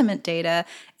sentiment data,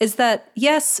 is that,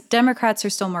 yes, Democrats are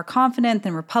still more confident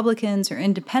than Republicans or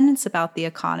independents about the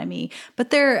economy, but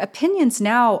their opinions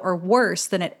now are worse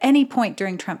than at any point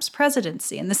during Trump's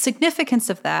presidency. And the significance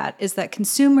of that is that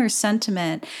consumer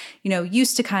sentiment,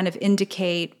 used to kind of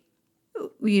indicate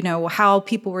how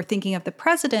people were thinking of the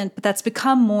president, but that's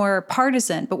become more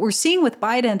partisan. But we're seeing with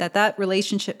Biden that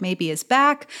relationship maybe is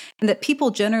back, and that people,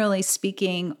 generally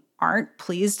speaking, aren't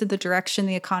pleased with the direction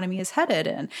the economy is headed.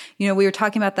 And, we were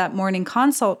talking about that Morning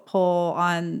Consult poll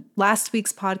on last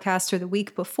week's podcast or the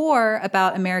week before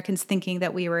about Americans thinking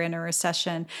that we were in a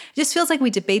recession. It just feels like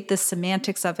we debate the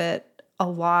semantics of it a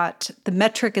lot. The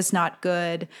metric is not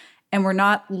good. And we're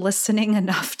not listening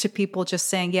enough to people just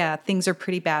saying, yeah, things are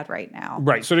pretty bad right now.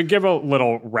 Right. So to give a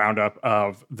little roundup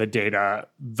of the data,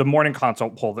 the Morning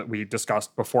Consult poll that we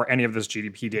discussed before any of this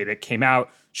GDP data came out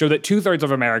showed that 2/3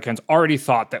 of Americans already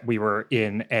thought that we were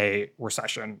in a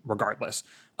recession regardless.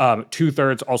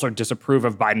 2/3 also disapprove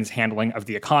of Biden's handling of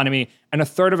the economy. And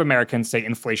 1/3 of Americans say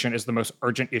inflation is the most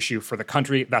urgent issue for the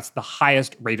country. That's the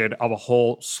highest rated of a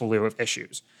whole slew of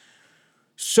issues.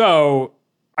 So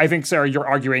I think, Sarah, you're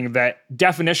arguing that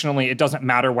definitionally it doesn't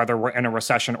matter whether we're in a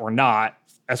recession or not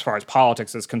as far as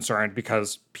politics is concerned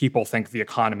because people think the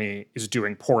economy is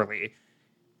doing poorly.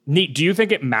 Neat, do you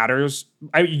think it matters?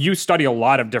 You study a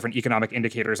lot of different economic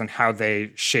indicators and how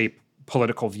they shape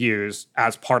political views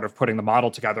as part of putting the model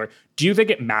together. Do you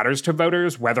think it matters to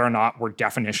voters whether or not we're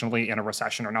definitionally in a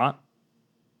recession or not?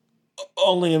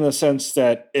 Only in the sense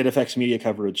that it affects media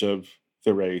coverage of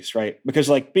the race, right? Because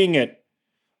being at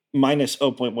minus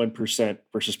 0.1%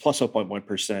 versus plus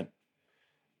 0.1%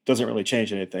 doesn't really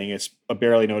change anything. It's a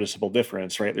barely noticeable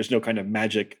difference, right? There's no kind of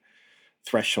magic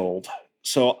threshold.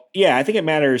 So yeah, I think it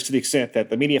matters to the extent that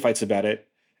the media fights about it.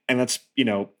 And that's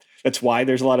why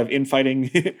there's a lot of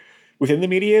infighting within the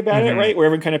media about it, right? Where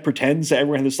everyone kind of pretends that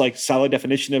everyone has this solid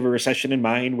definition of a recession in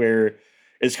mind, where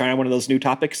it's kind of one of those new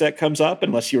topics that comes up.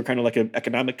 Unless you were kind of like an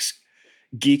economics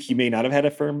geek, you may not have had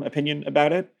a firm opinion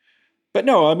about it. But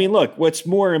no, I mean, look, what's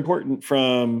more important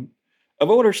from a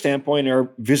voter standpoint are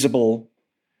visible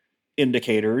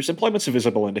indicators. Employment's a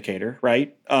visible indicator,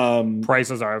 right?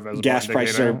 Prices are a visible gas indicator.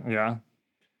 Prices are, yeah.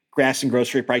 Gas and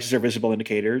grocery prices are visible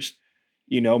indicators.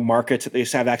 Markets that they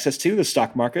have access to, the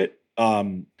stock market,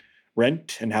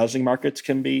 rent and housing markets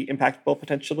can be impactful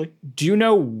potentially. Do you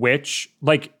know which,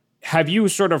 have you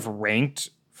sort of ranked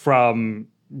from,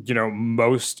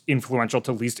 most influential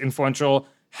to least influential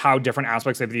how different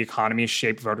aspects of the economy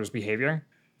shape voters' behavior?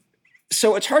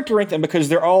 So it's hard to rank them because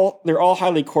they're all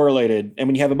highly correlated. And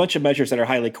when you have a bunch of measures that are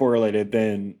highly correlated,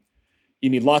 then you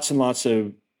need lots and lots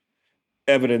of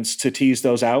evidence to tease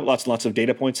those out, lots and lots of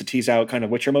data points to tease out kind of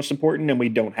which are most important. And we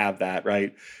don't have that,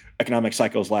 right? Economic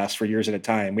cycles last for years at a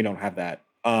time. We don't have that.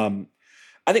 I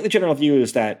think the general view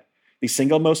is that the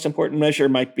single most important measure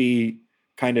might be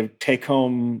kind of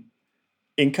take-home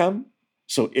income.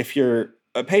 So if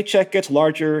a paycheck gets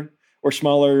larger or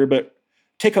smaller, but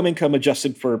take-home income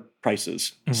adjusted for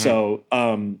prices. Mm-hmm. So,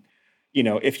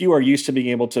 if you are used to being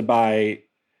able to buy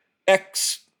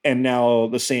X and now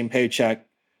the same paycheck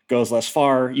goes less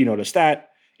far, you notice that.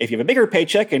 If you have a bigger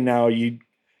paycheck and now you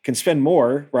can spend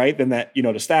more, right, then that you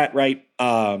notice that, right?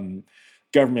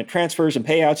 Government transfers and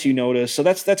payouts, you notice. So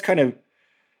that's kind of,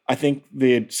 I think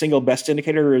the single best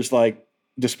indicator is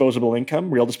disposable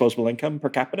income, real disposable income per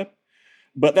capita.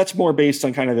 But that's more based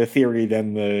on kind of the theory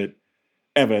than the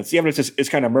evidence. The evidence is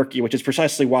kind of murky, which is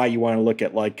precisely why you want to look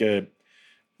at a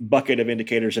bucket of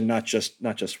indicators and not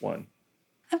just one.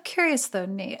 I'm curious though,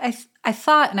 Nate. I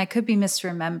thought, and I could be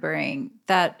misremembering,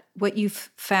 that what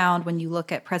you've found when you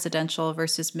look at presidential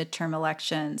versus midterm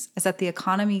elections is that the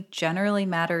economy generally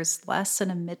matters less in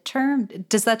a midterm.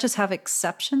 Does that just have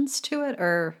exceptions to it,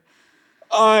 or?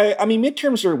 I mean,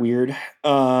 midterms are weird.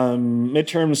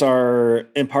 Midterms are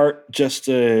in part just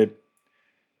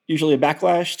usually a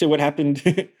backlash to what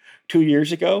happened 2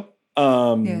 years ago.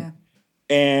 And,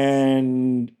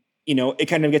 it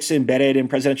kind of gets embedded in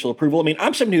presidential approval. I mean,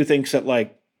 I'm someone who thinks that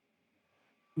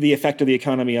the effect of the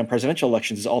economy on presidential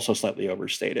elections is also slightly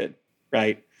overstated,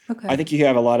 right? Okay. I think you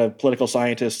have a lot of political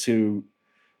scientists who,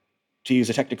 to use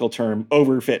a technical term,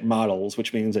 overfit models,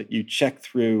 which means that you check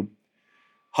through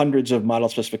hundreds of model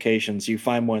specifications, you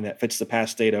find one that fits the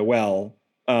past data well,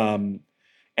 and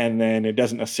then it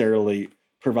doesn't necessarily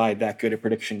provide that good a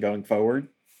prediction going forward.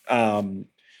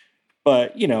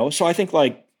 But so I think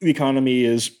the economy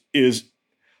is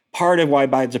part of why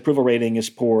Biden's approval rating is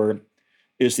poor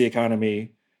is the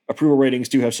economy. Approval ratings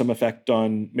do have some effect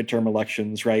on midterm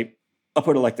elections, right? I'll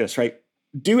put it like this, right?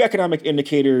 Do economic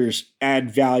indicators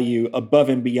add value above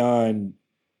and beyond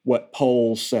what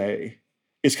polls say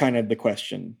is kind of the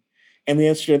question. And the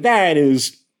answer to that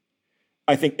is,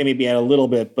 I think they maybe add a little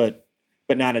bit, but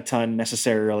not a ton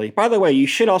necessarily. By the way, you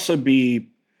should also be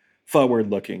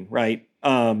forward-looking, right?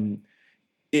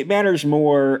 It matters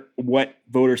more what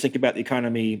voters think about the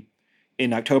economy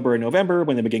in October and November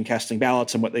when they begin casting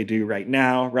ballots and what they do right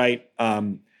now, right?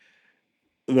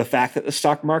 The fact that the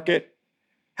stock market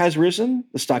has risen,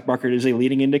 the stock market is a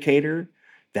leading indicator.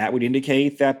 That would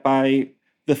indicate that by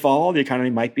the fall, the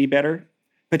economy might be better,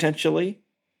 potentially.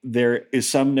 There is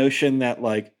some notion that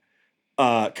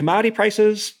commodity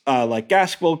prices, like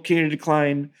gas, will continue to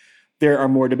decline. There are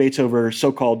more debates over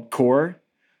so-called core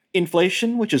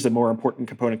inflation, which is the more important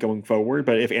component going forward.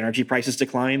 But if energy prices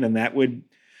decline, then that would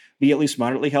be at least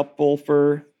moderately helpful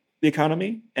for the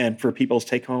economy and for people's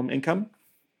take-home income.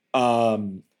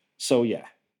 So, yeah.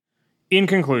 In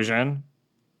conclusion,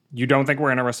 you don't think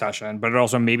we're in a recession, but it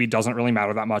also maybe doesn't really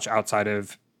matter that much outside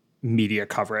of media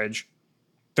coverage.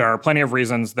 There are plenty of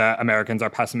reasons that Americans are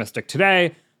pessimistic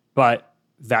today, but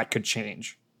that could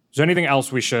change. Is there anything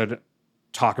else we should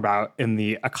talk about in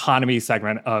the economy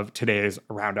segment of today's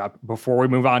roundup before we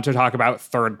move on to talk about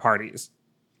third parties?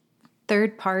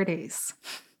 Third parties.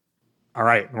 All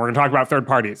right, we're going to talk about third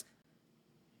parties.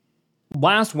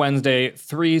 Last Wednesday,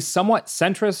 3 somewhat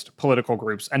centrist political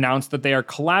groups announced that they are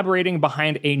collaborating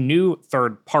behind a new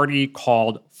third party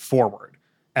called Forward.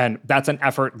 And that's an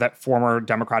effort that former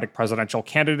Democratic presidential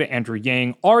candidate Andrew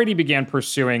Yang already began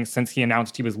pursuing since he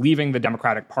announced he was leaving the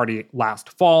Democratic Party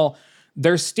last fall.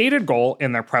 Their stated goal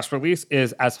in their press release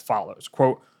is as follows,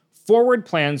 quote, Forward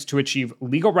plans to achieve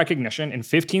legal recognition in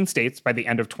 15 states by the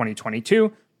end of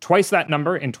 2022, twice that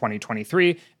number in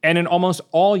 2023, and in almost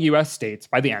all U.S. states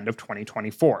by the end of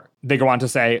 2024. They go on to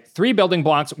say, 3 building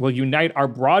blocks will unite our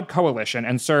broad coalition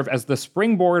and serve as the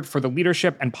springboard for the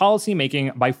leadership and policy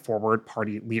making by Forward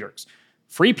Party leaders.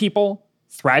 Free people,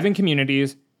 thriving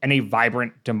communities, and a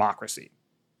vibrant democracy.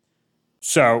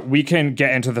 So we can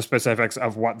get into the specifics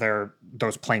of what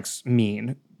those planks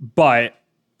mean, but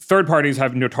third parties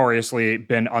have notoriously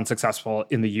been unsuccessful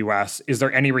in the U.S. Is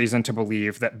there any reason to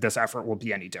believe that this effort will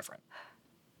be any different?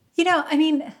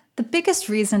 The biggest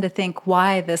reason to think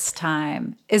why this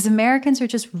time is Americans are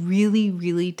just really,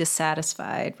 really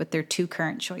dissatisfied with their 2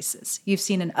 current choices. You've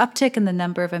seen an uptick in the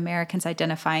number of Americans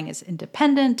identifying as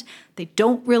independent. They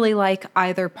don't really like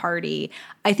either party.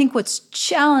 I think what's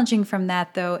challenging from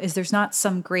that, though, is there's not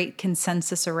some great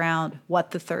consensus around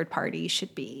what the third party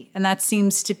should be. And that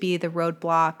seems to be the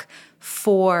roadblock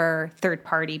for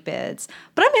third-party bids.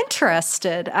 But I'm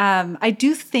interested. I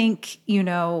do think,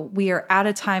 we are at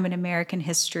a time in American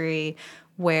history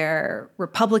where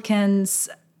Republicans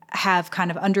have kind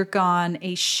of undergone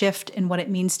a shift in what it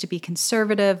means to be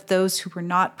conservative. Those who were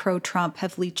not pro-Trump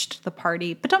have leached the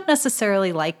party, but don't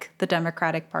necessarily like the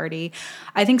Democratic Party.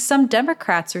 I think some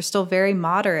Democrats are still very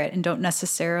moderate and don't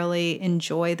necessarily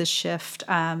enjoy the shift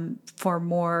for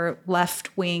more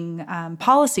left-wing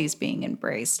policies being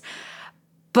embraced.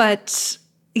 But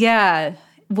yeah,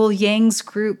 will Yang's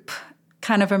group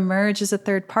kind of emerge as a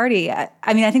third party? I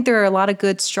think there are a lot of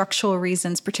good structural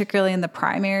reasons, particularly in the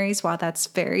primaries, while that's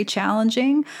very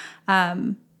challenging.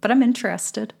 But I'm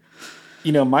interested.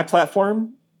 My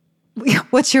platform.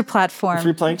 What's your platform?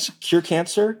 3 planks: cure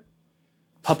cancer,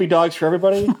 puppy dogs for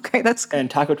everybody, okay, that's good.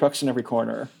 and taco trucks in every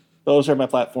corner. Those are my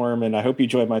platform, and I hope you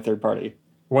join my third party.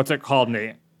 What's it called,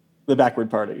 Nate? The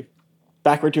Backward Party.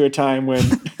 Backward to a time when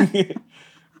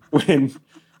when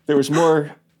there was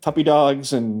more puppy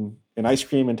dogs and ice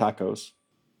cream and tacos.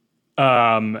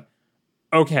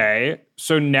 Okay,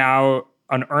 so now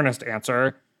an earnest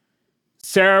answer.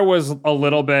 Sarah was a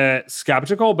little bit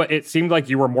skeptical, but it seemed like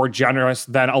you were more generous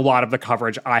than a lot of the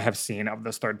coverage I have seen of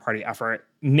this third-party effort.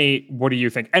 Nate, what do you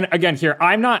think? And again, here,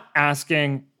 I'm not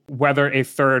asking whether a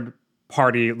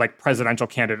third-party, presidential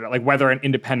candidate, whether an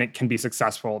independent can be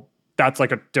successful. That's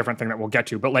a different thing that we'll get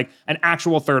to. But an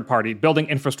actual third party building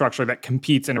infrastructure that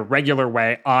competes in a regular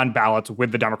way on ballots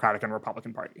with the Democratic and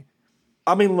Republican Party.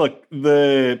 Look,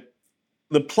 the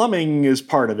plumbing is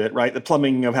part of it, right? The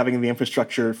plumbing of having the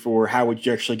infrastructure for how would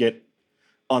you actually get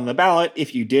on the ballot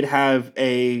if you did have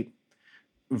a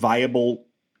viable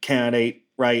candidate,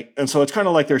 right? And so it's kind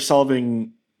of like they're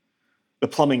solving the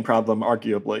plumbing problem,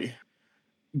 arguably.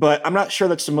 But I'm not sure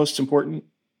that's the most important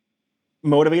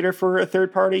motivator for a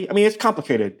third party. It's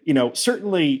complicated.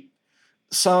 Certainly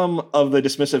some of the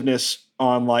dismissiveness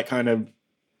on kind of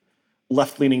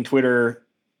left-leaning Twitter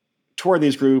toward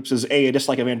these groups is A, a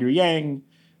dislike of Andrew Yang,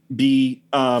 B,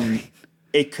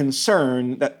 a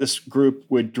concern that this group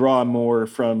would draw more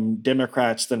from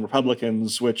Democrats than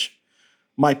Republicans, which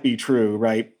might be true,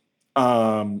 right?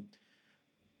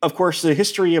 of course, the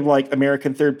history of like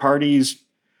American third parties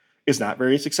is not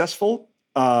very successful.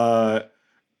 The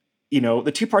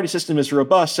two-party system is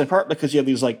robust in part because you have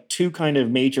these like two kind of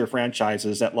major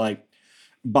franchises that like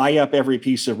buy up every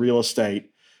piece of real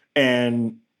estate,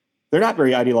 and they're not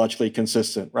very ideologically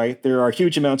consistent, right? There are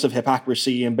huge amounts of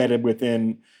hypocrisy embedded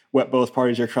within what both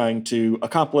parties are trying to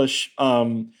accomplish.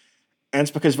 And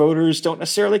it's because voters don't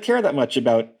necessarily care that much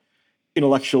about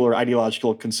intellectual or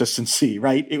ideological consistency,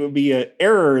 right? It would be an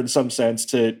error in some sense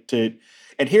to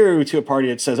adhere to a party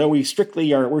that says, oh, we're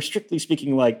strictly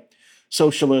speaking like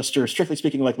socialist or strictly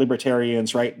speaking like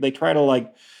libertarians, right? They try to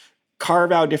like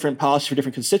carve out different policies for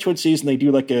different constituencies, and they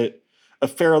do like a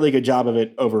fairly good job of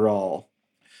it overall.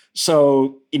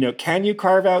 So, can you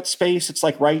carve out space? It's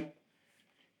like right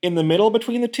in the middle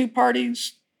between the two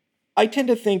parties. I tend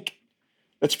to think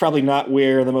that's probably not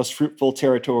where the most fruitful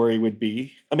territory would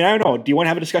be. I mean, I don't know. Do you want to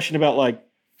have a discussion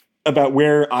about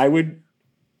where I would?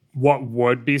 What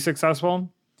would be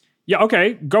successful? Yeah,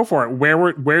 okay, go for it.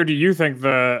 Where do you think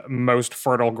the most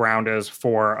fertile ground is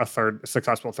for a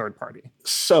successful third party?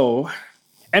 So,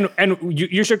 and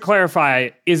you should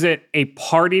clarify: is it a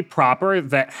party proper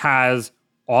that has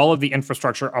all of the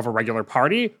infrastructure of a regular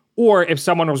party, or if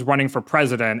someone was running for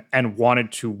president and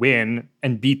wanted to win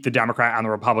and beat the Democrat and the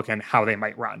Republican, how they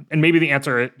might run? And maybe the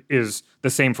answer is the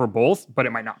same for both, but it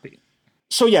might not be.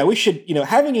 So yeah, we should,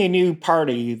 having a new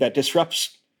party that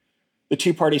disrupts the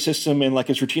two-party system and like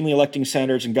is routinely electing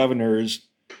senators and governors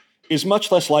is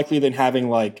much less likely than having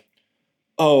like,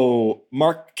 oh,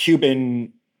 Mark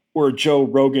Cuban or Joe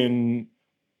Rogan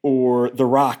or The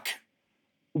Rock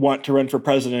want to run for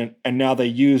president, and now they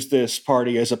use this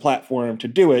party as a platform to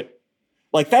do it.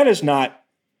 Like that's not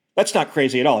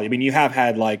crazy at all. I mean, you have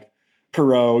had like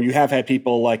Perot, you have had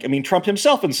people like, Trump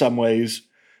himself in some ways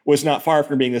was not far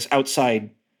from being this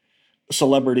outside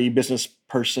celebrity business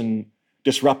person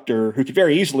disruptor who could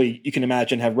very easily, you can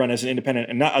imagine, have run as an independent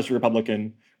and not as a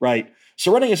Republican, right?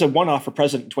 So running as a one-off for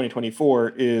president in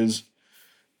 2024 is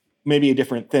maybe a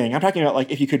different thing. I'm talking about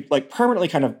like if you could like permanently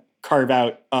kind of carve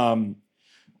out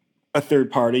a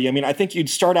third party. I think you'd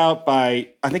start out I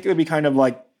think it would be kind of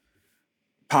like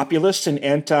populist and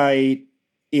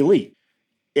anti-elite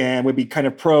and would be kind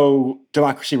of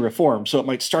pro-democracy reform. So it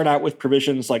might start out with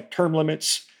provisions like term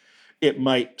limits. It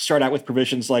might start out with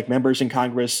provisions like members in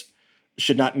Congress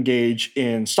should not engage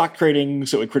in stock trading.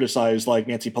 So it would criticize like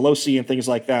Nancy Pelosi and things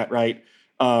like that, right?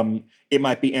 It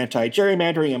might be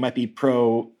anti-gerrymandering. It might be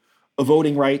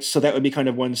pro-voting rights. So that would be kind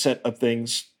of one set of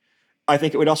things. I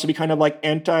think it would also be kind of like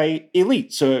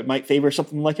anti-elite. So it might favor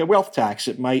something like a wealth tax.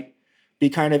 It might be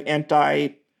kind of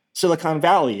anti-Silicon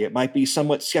Valley. It might be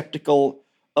somewhat skeptical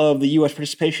of the U.S.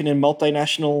 participation in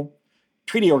multinational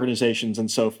treaty organizations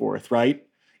and so forth, right?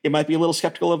 It might be a little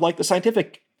skeptical of like the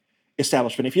scientific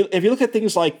establishment. If you look at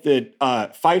things like the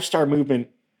Five-Star movement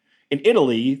in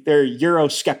Italy, they're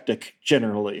Eurosceptic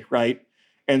generally, right?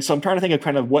 And so I'm trying to think of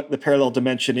kind of what the parallel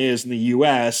dimension is in the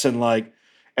U.S. and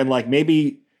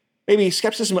maybe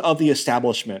skepticism of the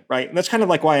establishment, right? And that's kind of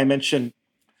like why I mentioned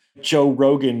Joe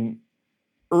Rogan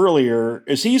earlier,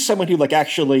 is he's someone who like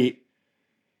actually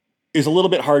is a little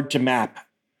bit hard to map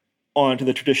onto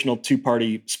the traditional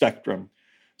two-party spectrum.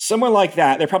 Someone like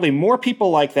that, there are probably more people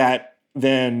like that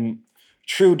than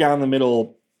true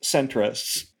down-the-middle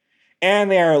centrists, and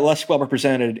they are less well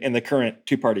represented in the current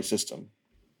two-party system.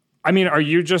 Are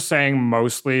you just saying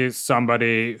mostly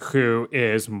somebody who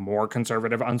is more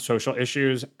conservative on social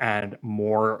issues and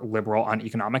more liberal on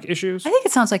economic issues? I think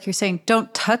it sounds like you're saying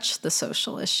don't touch the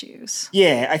social issues.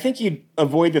 Yeah, I think you'd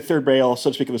avoid the third rail,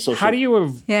 so to speak, of the social. How do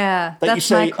you?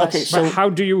 That's my question. Okay, so but how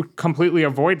do you completely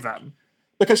avoid them?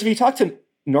 Because if you talk to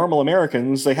normal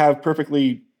Americans, they have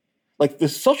perfectly, like the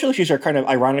social issues are kind of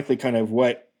ironically kind of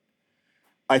what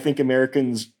I think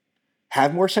Americans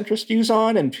have more centrist views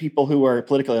on, and people who are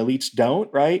political elites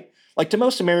don't, right? Like to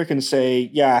most Americans say,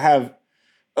 yeah, have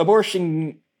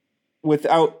abortion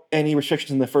without any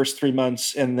restrictions in the first 3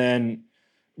 months, and then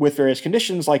with various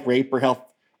conditions like rape or health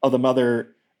of the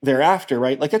mother thereafter,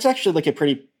 right? Like it's actually like a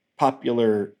pretty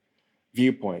popular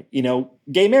viewpoint.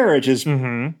 Gay marriage is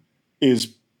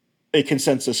a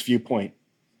consensus viewpoint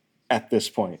at this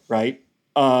point, right?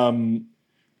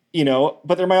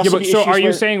 But there might also be issues. So are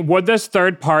you saying, would this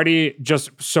third party just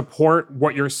support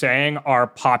what you're saying are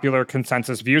popular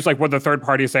consensus views? Like, would the third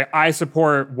party say, I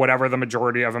support whatever the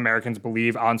majority of Americans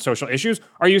believe on social issues?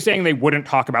 Are you saying they wouldn't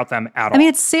talk about them at all?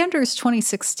 It's Sanders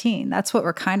 2016. That's what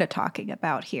we're kind of talking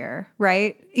about here,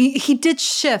 right? He did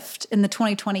shift in the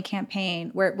 2020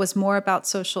 campaign where it was more about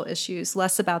social issues,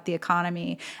 less about the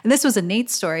economy. And this was a Nate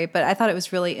story, but I thought it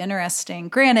was really interesting.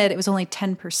 Granted, it was only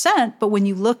 10%, but when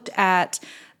you looked at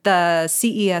the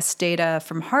CES data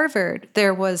from Harvard,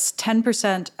 there was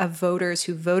 10% of voters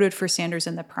who voted for Sanders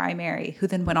in the primary who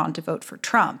then went on to vote for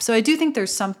Trump. So I do think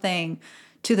there's something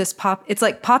to this it's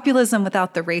like populism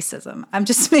without the racism. I'm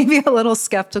just maybe a little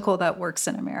skeptical that works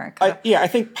in America. I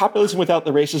think populism without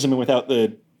the racism and without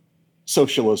the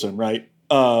socialism, right?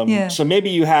 So maybe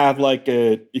you have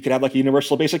you could have like a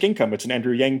universal basic income. It's an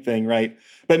Andrew Yang thing, right?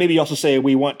 But maybe you also say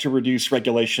we want to reduce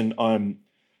regulation on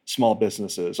small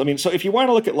businesses. I mean, so if you want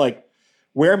to look at like,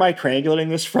 where am I triangulating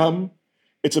this from?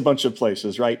 It's a bunch of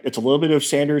places, right? It's a little bit of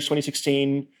Sanders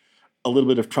 2016, a little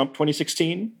bit of Trump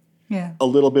 2016, a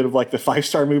little bit of like the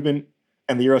 5-star movement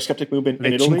and the Eurosceptic movement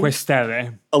in Italy. Cinque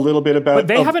Stelle. A little bit about... But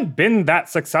they haven't been that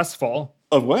successful.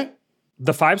 Of what?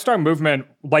 The 5-star movement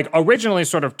like originally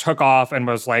sort of took off and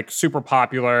was like super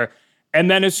popular. And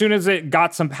then as soon as it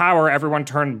got some power, everyone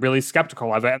turned really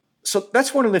skeptical of it. So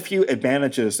that's one of the few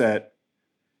advantages that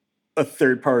a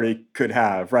third party could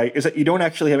have, right? Is that you don't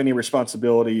actually have any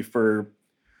responsibility for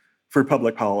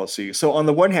public policy. So on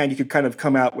the one hand, you could kind of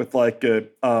come out with like a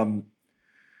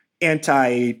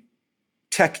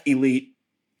anti-tech elite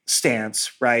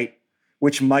stance, right?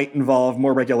 Which might involve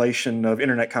more regulation of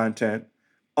internet content.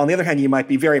 On the other hand, you might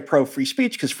be very pro-free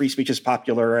speech because free speech is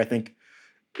popular. I think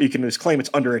you can just claim it's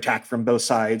under attack from both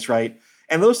sides, right?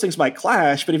 And those things might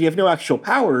clash, but if you have no actual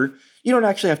power, you don't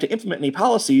actually have to implement any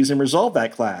policies and resolve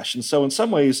that clash. And so in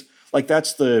some ways, like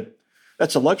that's a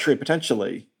luxury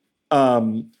potentially.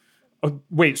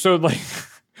 Wait, so like,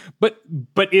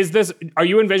 but is this, are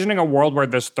you envisioning a world where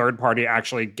this third party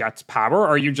actually gets power? Or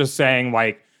are you just saying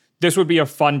like, this would be a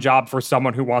fun job for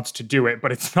someone who wants to do it,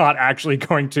 but it's not actually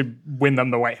going to win them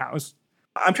the White House?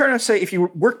 I'm trying to say, if you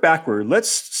work backward,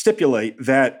 let's stipulate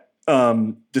that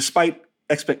despite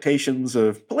expectations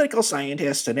of political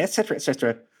scientists and et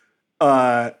cetera,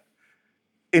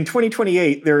 in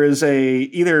 2028, there is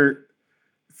either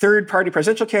third-party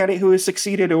presidential candidate who has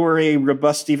succeeded or a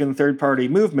robust, even third-party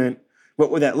movement.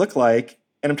 What would that look like?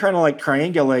 And I'm trying to like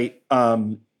triangulate,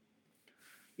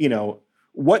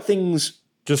 what things...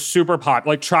 Just super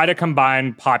like try to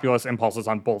combine populist impulses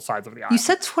on both sides of the aisle. You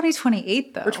said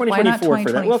 2028 though. Or 2024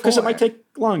 for that. Well, because it might take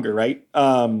longer, right?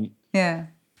 Yeah.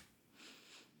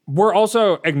 We're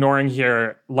also ignoring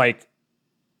here like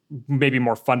maybe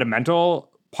more fundamental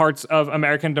parts of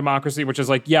American democracy, which is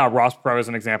like, Ross Perot is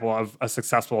an example of a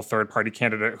successful third-party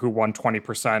candidate who won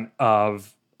 20%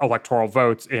 of electoral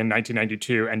votes in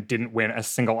 1992 and didn't win a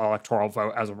single electoral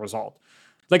vote as a result.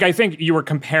 Like, I think you were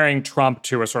comparing Trump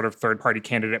to a sort of third-party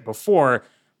candidate before.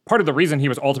 Part of the reason he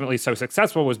was ultimately so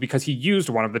successful was because he used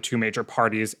one of the two major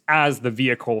parties as the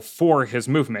vehicle for his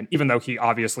movement, even though he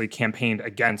obviously campaigned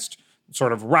against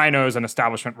sort of rhinos and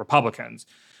establishment Republicans.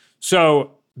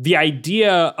 So the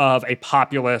idea of a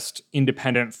populist,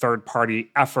 independent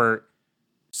third-party effort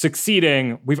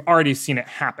succeeding, we've already seen it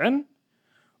happen,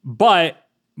 but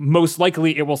most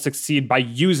likely it will succeed by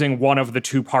using one of the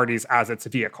two parties as its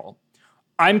vehicle.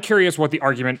 I'm curious what the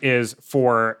argument is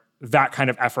for that kind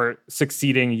of effort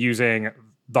succeeding using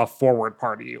the Forward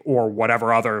Party or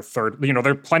whatever other there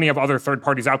are plenty of other third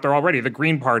parties out there already. The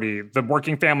Green Party, the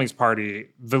Working Families Party,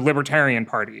 the Libertarian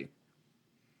Party.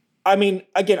 I mean,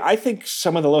 again, I think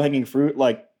some of the low-hanging fruit,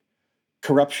 like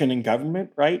corruption in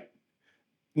government, right?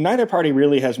 Neither party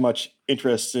really has much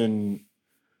interest in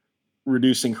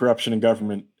reducing corruption in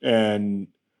government and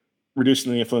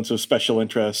reducing the influence of special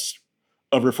interests,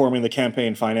 of reforming the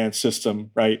campaign finance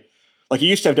system, right? Like you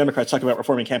used to have Democrats talk about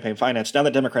reforming campaign finance. Now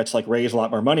that Democrats like raise a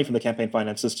lot more money from the campaign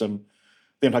finance system,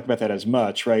 they don't talk about that as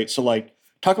much, right? So like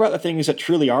talk about the things that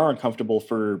truly are uncomfortable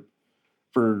for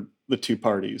the two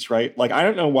parties, right? Like I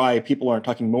don't know why people aren't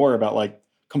talking more about like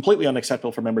completely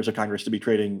unacceptable for members of Congress to be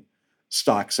trading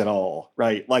stocks at all,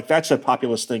 right? Like that's a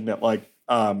populist thing that like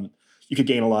you could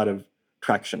gain a lot of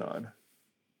traction on.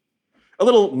 A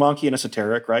little wonky and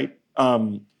esoteric, right?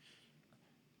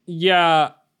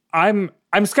 Yeah, I'm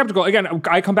skeptical. Again,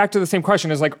 I come back to the same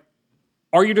question: is like,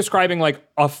 are you describing like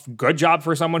a good job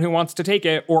for someone who wants to take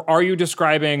it, or are you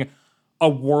describing a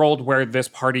world where this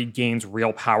party gains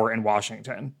real power in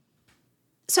Washington?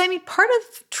 So, I mean, part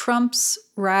of Trump's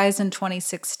rise in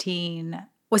 2016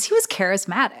 was he was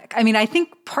charismatic. I mean, I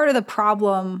think part of the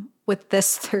problem with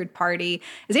this third party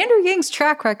is Andrew Yang's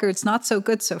track record's not so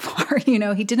good so far.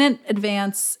 He didn't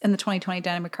advance in the 2020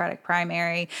 Democratic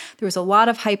primary. There was a lot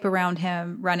of hype around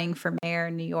him running for mayor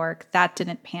in New York. That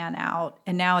didn't pan out.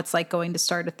 And now it's like going to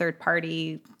start a third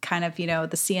party, kind of, the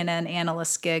CNN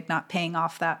analyst gig not paying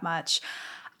off that much.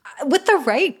 With the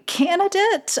right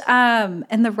candidate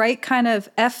and the right kind of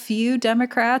FU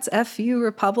Democrats, FU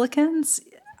Republicans,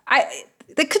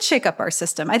 that could shake up our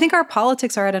system. I think our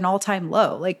politics are at an all-time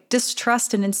low. Like,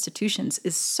 distrust in institutions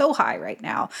is so high right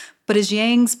now. But is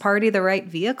Yang's party the right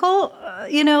vehicle?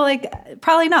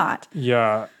 Probably not.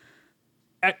 Yeah.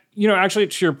 Actually,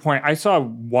 to your point, I saw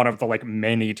one of the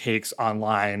many takes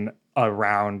online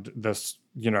around this,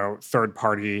 third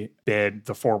party bid,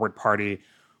 the Forward Party,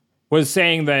 was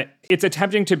saying that it's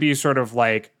attempting to be sort of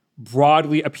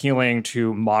broadly appealing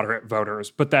to moderate voters,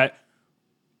 but that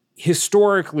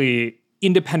historically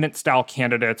independent style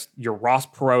candidates, your Ross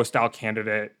Perot style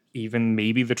candidate, even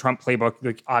maybe the Trump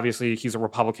playbook, obviously he's a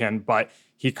Republican, but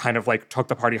he kind of took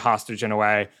the party hostage in a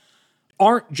way,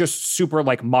 aren't just super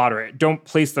moderate, don't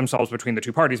place themselves between the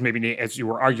two parties, maybe as you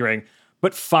were arguing,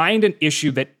 but find an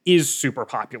issue that is super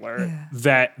popular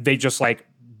that they just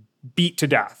beat to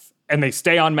death. And they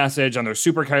stay on message and they're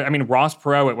super, Ross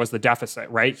Perot, it was the deficit,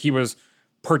 right? He was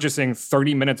purchasing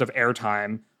 30 minutes of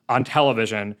airtime on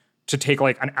television to take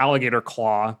an alligator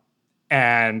claw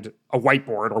and a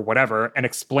whiteboard or whatever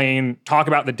and talk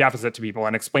about the deficit to people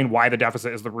and explain why the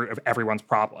deficit is the root of everyone's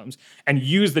problems and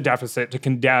use the deficit to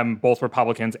condemn both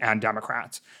Republicans and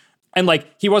Democrats. And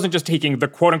he wasn't just taking the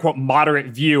quote unquote moderate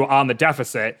view on the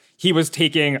deficit. He was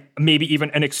taking maybe even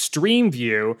an extreme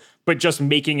view, but just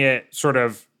making it sort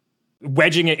of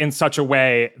wedging it in such a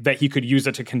way that he could use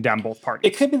it to condemn both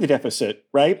parties. It could be the deficit,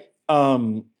 right?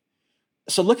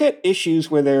 So look at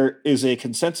issues where there is a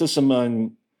consensus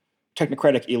among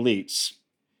technocratic elites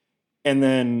and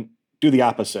then do the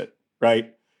opposite,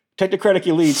 right? Technocratic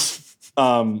elites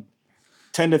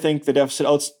tend to think the deficit,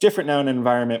 it's different now in an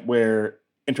environment where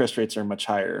interest rates are much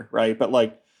higher, right?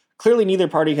 But clearly neither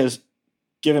party has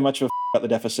given much of a about the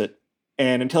deficit.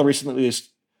 And until recently, these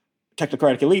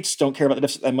technocratic elites don't care about the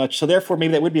deficit that much. So therefore,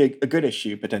 maybe that would be a good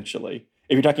issue, potentially.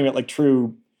 If you're talking about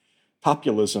true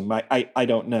populism, I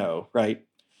don't know, right?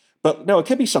 But no, it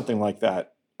could be something like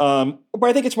that. But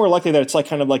I think it's more likely that it's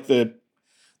kind of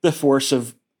the force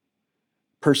of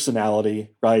personality,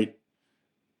 right?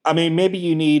 Maybe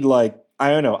you need I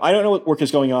don't know what work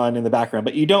is going on in the background,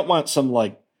 but you don't want some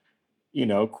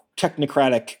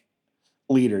technocratic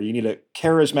leader. You need a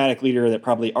charismatic leader that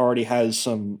probably already has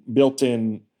some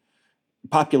built-in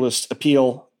populist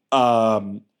appeal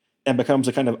and becomes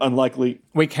a kind of unlikely.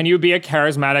 Wait, can you be a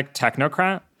charismatic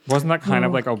technocrat? Wasn't that kind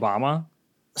of like Obama?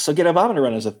 So get Obama to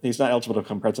run he's not eligible to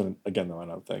become president again, though, I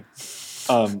don't think.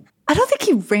 I don't think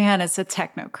he ran as a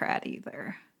technocrat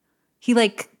either. He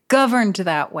governed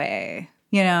that way,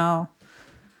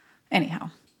 Anyhow.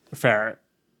 Fair.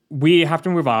 We have to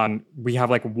move on. We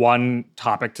have one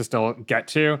topic to still get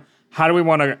to. How do we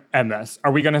want to end this?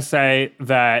 Are we going to say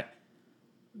that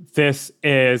this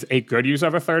is a good use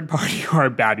of a third party or a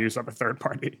bad use of a third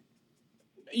party?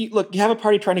 You have a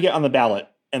party trying to get on the ballot,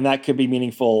 and that could be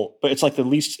meaningful, but it's the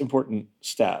least important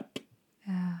step.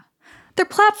 Yeah. Their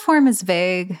platform is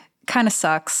vague, kind of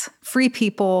sucks. Free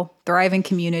people, thriving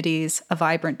communities, a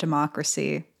vibrant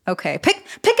democracy. Okay, pick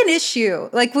an issue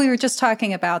like we were just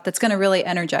talking about that's going to really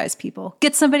energize people.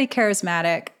 Get somebody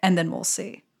charismatic, and then we'll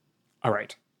see. All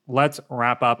right. Let's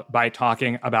wrap up by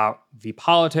talking about the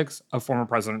politics of former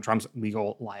President Trump's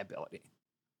legal liability.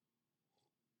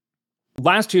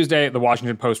 Last Tuesday, the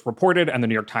Washington Post reported and the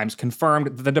New York Times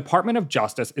confirmed that the Department of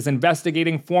Justice is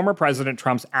investigating former President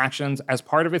Trump's actions as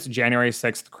part of its January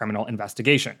 6th criminal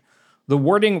investigation. The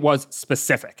wording was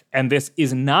specific, and this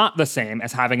is not the same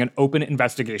as having an open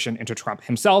investigation into Trump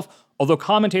himself, although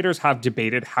commentators have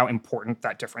debated how important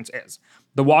that difference is.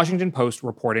 The Washington Post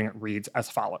reporting reads as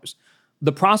follows.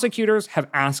 The prosecutors have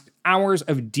asked hours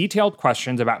of detailed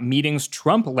questions about meetings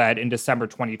Trump led in December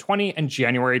 2020 and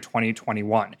January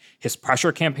 2021, his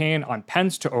pressure campaign on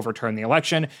Pence to overturn the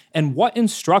election, and what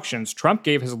instructions Trump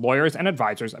gave his lawyers and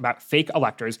advisors about fake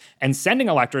electors and sending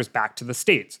electors back to the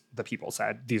states, the People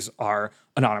said. These are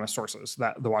anonymous sources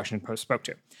that the Washington Post spoke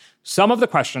to. Some of the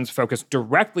questions focused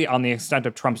directly on the extent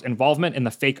of Trump's involvement in the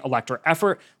fake elector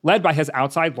effort led by his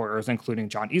outside lawyers, including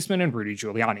John Eastman and Rudy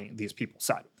Giuliani, these people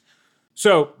said.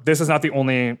 So this is not the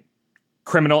only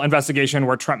criminal investigation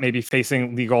where Trump may be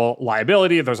facing legal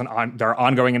liability. There are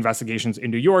ongoing investigations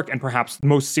in New York, and perhaps the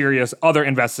most serious other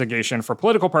investigation for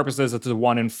political purposes is the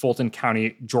one in Fulton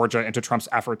County, Georgia, into Trump's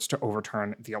efforts to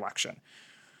overturn the election.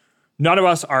 None of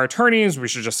us are attorneys. We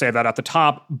should just say that at the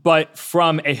top. But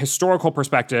from a historical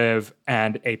perspective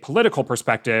and a political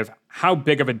perspective, how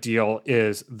big of a deal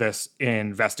is this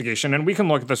investigation? And we can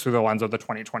look at this through the lens of the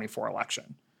 2024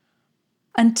 election.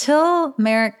 Until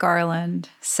Merrick Garland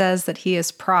says that he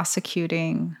is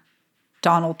prosecuting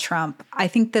Donald Trump, I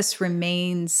think this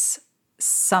remains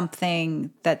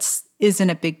something that isn't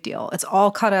a big deal. It's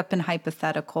all caught up in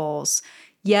hypotheticals.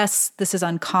 yes, this is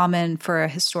uncommon for a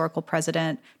historical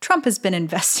president. Trump has been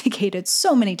investigated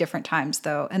so many different times,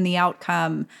 though, and the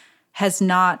outcome has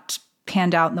not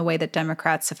panned out in the way that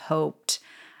Democrats have hoped.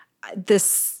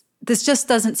 This just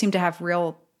doesn't seem to have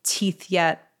real teeth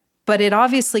yet, but it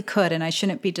obviously could, and I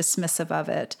shouldn't be dismissive of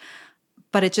it.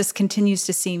 But it just continues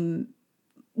to seem,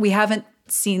 we haven't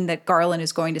seen that Garland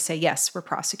is going to say, yes, we're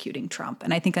prosecuting Trump.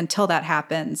 And I think until that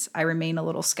happens, I remain a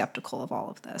little skeptical of all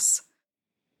of this.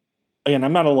 Again,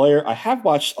 I'm not a lawyer. I have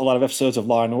watched a lot of episodes of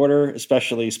Law and Order,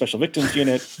 especially Special Victims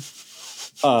Unit,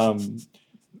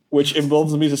 which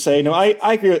emboldens me to say, no, I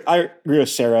agree with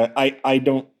Sarah. I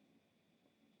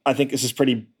think this is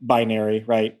pretty binary,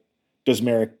 right? Does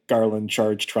Merrick Garland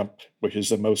charge Trump, which is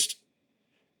the most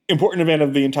important event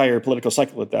of the entire political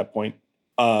cycle at that point?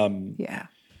 Yeah.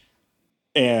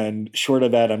 And short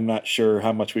of that, I'm not sure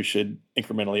how much we should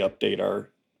incrementally update our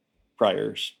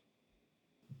priors.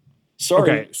 Sorry.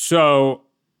 Okay, so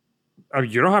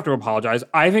you don't have to apologize.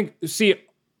 I think,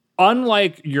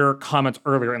 unlike your comments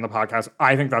earlier in the podcast,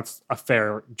 I think that's a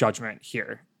fair judgment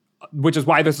here, which is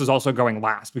why this is also going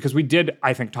last, because we did,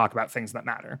 I think, talk about things that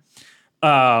matter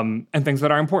and things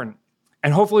that are important.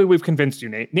 And hopefully we've convinced you,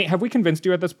 Nate. Nate, have we convinced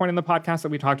you at this point in the podcast that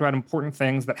we talked about important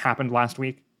things that happened last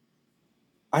week?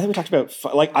 I think we talked about,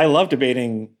 I love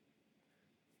debating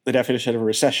the definition of a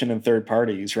recession and third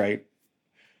parties, right?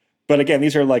 But again,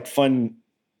 these are like fun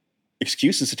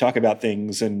excuses to talk about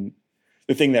things. And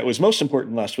the thing that was most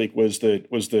important last week was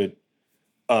the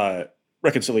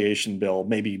reconciliation bill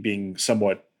maybe being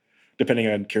somewhat, depending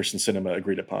on Kyrsten Sinema,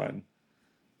 agreed upon.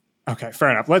 Okay, fair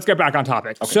enough. Let's get back on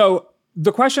topic. Okay. So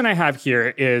the question I have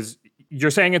here is, you're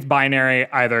saying it's binary,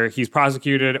 either he's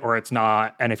prosecuted or it's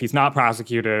not. And if he's not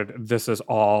prosecuted, this is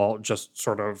all just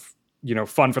sort of,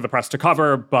 fun for the press to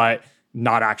cover, but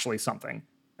not actually something.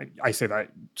 I say that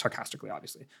sarcastically,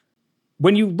 obviously.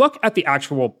 When you look at the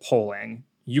actual polling,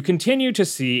 you continue to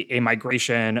see a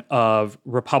migration of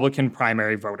Republican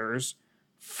primary voters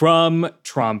from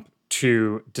Trump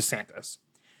to DeSantis.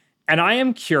 And I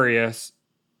am curious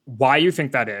why you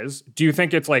think that is. Do you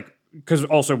think it's because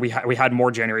also we had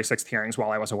more January 6th hearings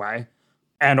while I was away,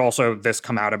 and also this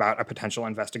come out about a potential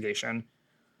investigation.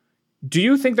 Do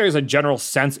you think there's a general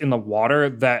sense in the water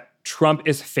that Trump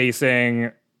is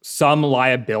facing some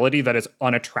liability that is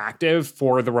unattractive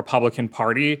for the Republican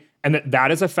Party, and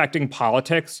that is affecting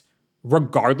politics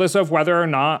regardless of whether or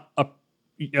not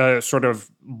a sort of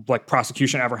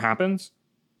prosecution ever happens?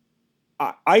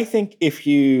 I think if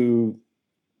you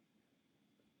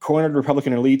cornered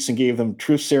Republican elites and gave them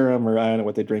truth serum, or I don't know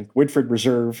what they drink, Woodford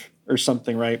Reserve or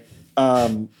something, right?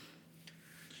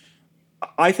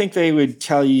 I think they would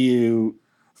tell you,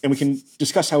 and we can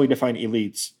discuss how we define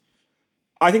elites.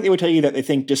 I think they would tell you that they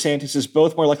think DeSantis is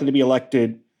both more likely to be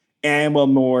elected and will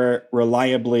more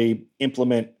reliably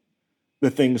implement the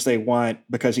things they want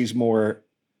because he's more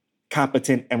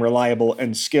competent and reliable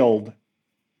and skilled.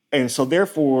 And so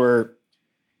therefore,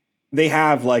 they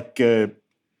have a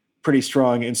pretty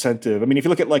strong incentive. I mean, if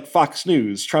you look at Fox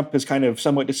News, Trump has kind of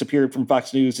somewhat disappeared from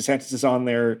Fox News. DeSantis is on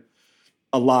there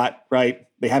a lot, right?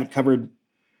 They haven't covered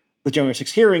the January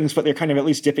 6 hearings, but they're kind of at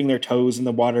least dipping their toes in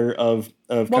the water of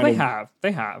They have.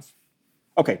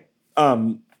 Okay.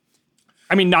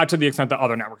 I mean, not to the extent that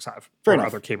other networks have, Fair or enough.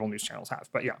 other cable news channels have,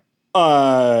 but yeah.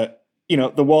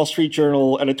 The Wall Street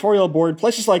Journal editorial board,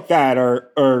 places like that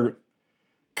are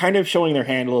kind of showing their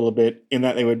hand a little bit in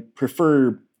that they would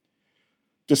prefer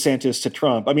DeSantis to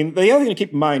Trump. I mean, the other thing to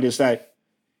keep in mind is that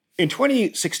in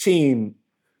 2016,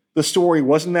 the story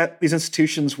wasn't that these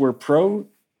institutions were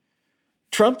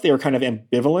pro-Trump. They were kind of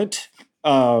ambivalent,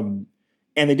 and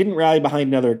they didn't rally behind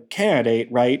another candidate,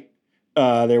 right?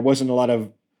 There wasn't a lot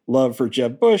of love for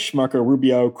Jeb Bush. Marco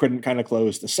Rubio couldn't kind of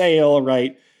close the sale,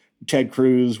 right? Ted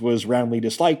Cruz was roundly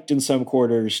disliked in some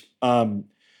quarters.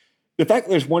 The fact that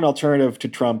there's one alternative to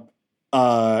Trump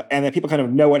and that people kind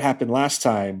of know what happened last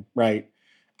time, right?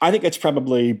 I think it's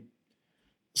probably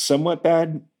somewhat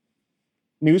bad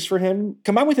news for him.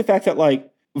 Combined with the fact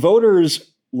that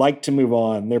voters like to move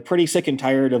on. They're pretty sick and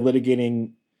tired of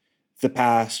litigating the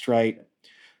past, right?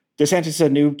 DeSantis is a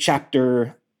new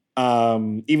chapter,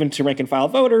 even to rank and file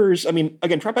voters. I mean,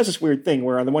 again, Trump has this weird thing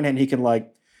where on the one hand, he can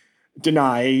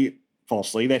deny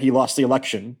falsely that he lost the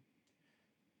election.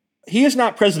 He is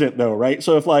not president though, right?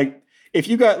 So if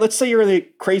you got, let's say you're in the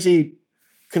crazy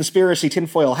conspiracy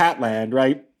tinfoil hat land,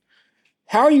 right?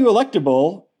 How are you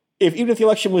electable if even if the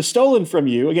election was stolen from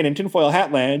you, again, in tinfoil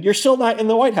hat land, you're still not in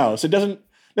the White House? It doesn't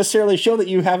necessarily show that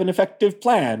you have an effective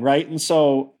plan, right? And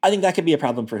so I think that could be a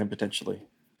problem for him potentially.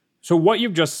 So what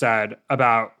you've just said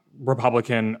about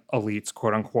Republican elites,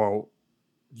 quote unquote,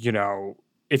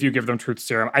 if you give them truth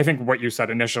serum. I think what you said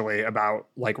initially about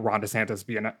like Ron DeSantis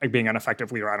being an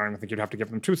effective leader, I don't even think you'd have to give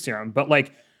them truth serum. But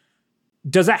like,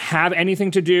 does that have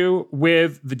anything to do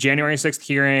with the January 6th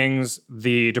hearings,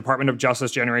 the Department of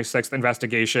Justice January 6th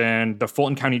investigation, the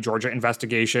Fulton County, Georgia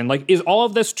investigation? Like, is all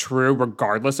of this true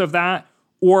regardless of that?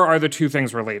 Or are the two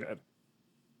things related?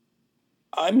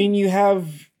 I mean, you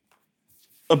have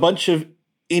a bunch of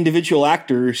individual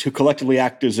actors who collectively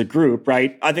act as a group,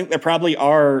 right? I think there probably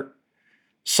are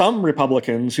some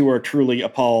Republicans who are truly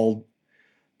appalled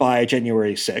by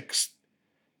January 6th.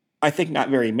 I think not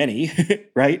very many,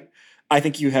 right? I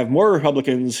think you have more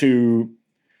Republicans who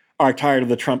are tired of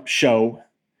the Trump show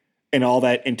and all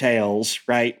that entails,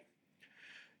 right?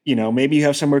 You know, maybe you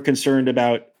have some who are concerned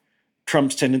about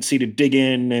Trump's tendency to dig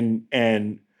in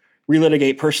and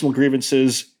relitigate personal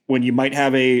grievances when you might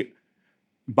have a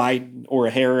Biden or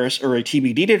a Harris or a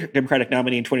TBD Democratic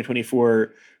nominee in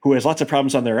 2024 who has lots of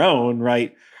problems on their own,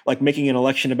 right? Like making an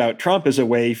election about Trump is a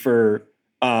way for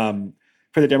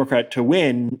the Democrat to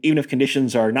win, even if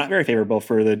conditions are not very favorable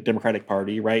for the Democratic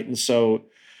Party, right? And so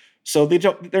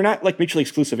they're not like mutually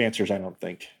exclusive answers, I don't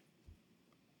think.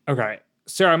 Okay.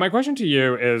 Sarah, my question to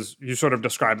you is, you sort of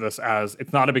described this as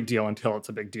it's not a big deal until it's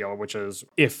a big deal, which is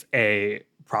if a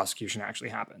prosecution actually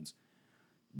happens.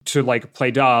 To like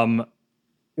play dumb,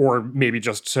 or maybe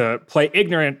just to play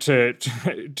ignorant to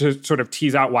sort of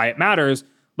tease out why it matters,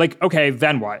 like, okay,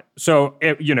 then what? So,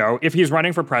 if he's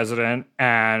running for president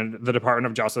and the Department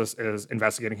of Justice is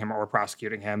investigating him or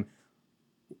prosecuting him,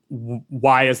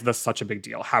 why is this such a big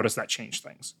deal? How does that change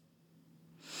things?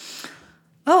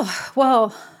 Oh,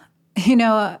 well,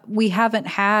 we haven't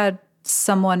had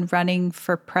someone running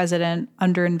for president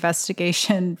under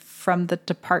investigation from the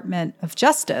Department of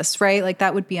Justice, right? Like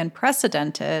that would be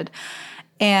unprecedented.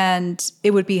 And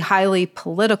it would be highly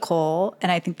political.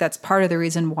 And I think that's part of the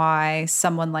reason why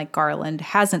someone like Garland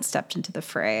hasn't stepped into the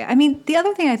fray. I mean, the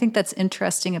other thing I think that's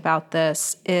interesting about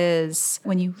this is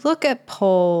when you look at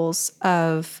polls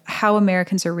of how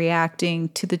Americans are reacting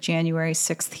to the January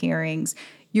 6th hearings,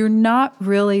 you're not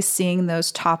really seeing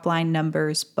those top line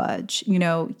numbers budge.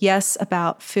 Yes,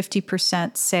 about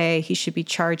 50% say he should be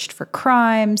charged for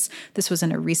crimes. This was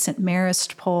in a recent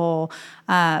Marist poll.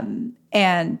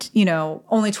 And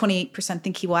only 28%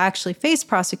 think he will actually face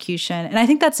prosecution. And I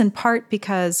think that's in part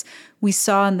because we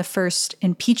saw in the first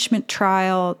impeachment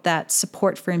trial that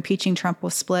support for impeaching Trump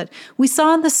was split. We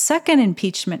saw in the second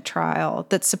impeachment trial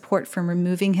that support for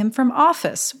removing him from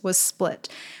office was split.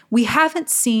 We haven't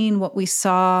seen what we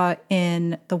saw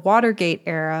in the Watergate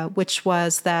era, which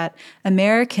was that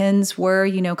Americans were,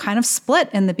 kind of split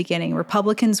in the beginning.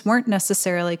 Republicans weren't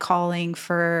necessarily calling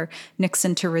for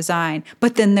Nixon to resign,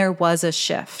 but then there was a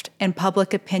shift and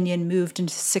public opinion moved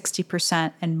into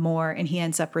 60% and more, and he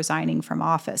ends up resigning from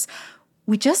office.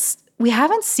 We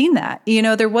haven't seen that.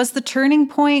 There was the turning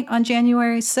point on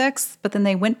January 6th, but then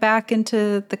they went back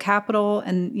into the Capitol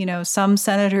and, some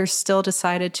senators still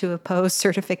decided to oppose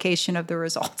certification of the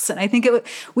results. And I think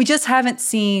we just haven't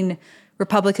seen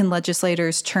Republican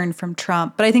legislators turn from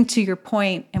Trump. But I think to your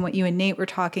point and what you and Nate were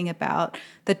talking about,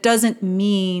 that doesn't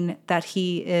mean that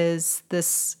he is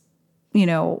this,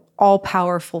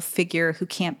 all-powerful figure who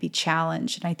can't be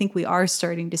challenged. And I think we are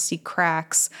starting to see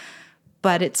cracks,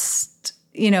 but it's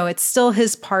still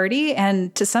his party.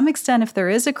 And to some extent, if there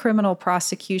is a criminal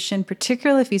prosecution,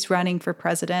 particularly if he's running for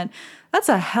president, that's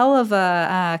a hell of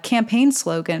a campaign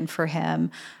slogan for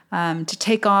him to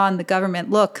take on the government.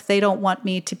 Look, they don't want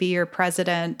me to be your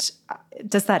president.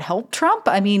 Does that help Trump?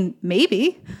 I mean,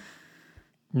 maybe.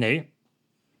 Nate?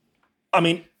 I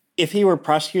mean, if he were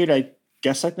prosecuted, I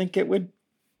guess I think it would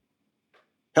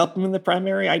help him in the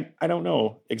primary. I don't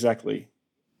know exactly.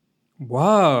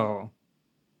 Whoa.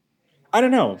 I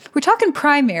don't know. We're talking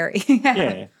primary.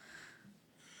 Yeah.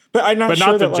 But I'm not sure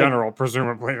not the that, general,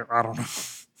 presumably. I don't know.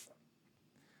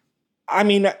 I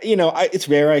mean, it's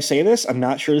rare I say this. I'm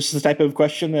not sure this is the type of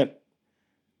question that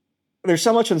there's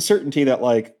so much uncertainty that,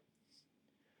 like,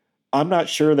 I'm not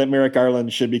sure that Merrick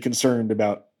Garland should be concerned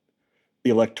about the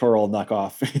electoral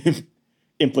knockoff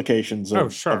implications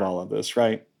of all of this,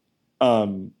 right? I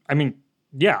mean,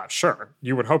 yeah, sure.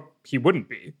 You would hope he wouldn't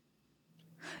be.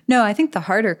 No, I think the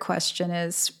harder question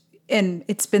is, and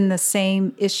it's been the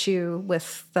same issue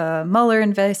with the Mueller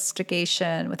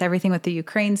investigation, with everything with the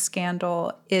Ukraine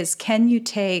scandal, is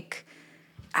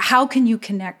how can you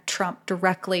connect Trump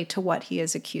directly to what he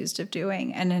is accused of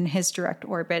doing and in his direct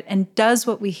orbit? And does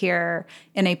what we hear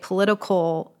in a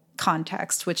political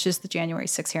context, which is the January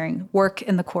 6th hearing, work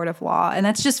in the court of law? And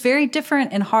that's just very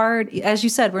different and hard. As you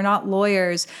said, we're not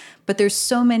lawyers, but there's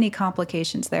so many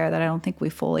complications there that I don't think we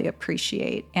fully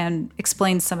appreciate, and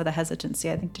explains some of the hesitancy,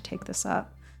 I think, to take this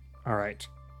up. All right.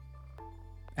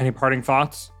 Any parting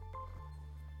thoughts?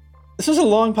 This was a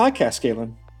long podcast,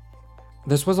 Galen.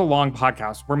 This was a long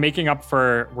podcast. We're making up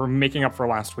for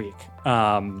last week.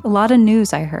 A lot of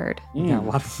news I heard. Yeah, a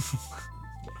lot of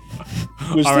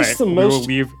Was All this right, the we will most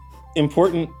leave.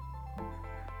 important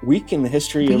week in the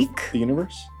history of Week? the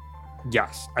universe?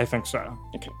 Yes, I think so.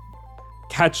 Okay.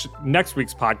 Catch next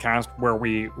week's podcast where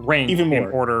we rank Even in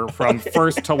more. order from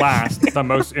first to last the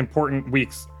most important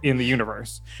weeks in the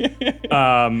universe.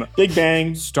 Big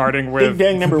Bang. Starting with Big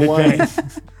Bang number Big one. Bang.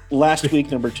 Last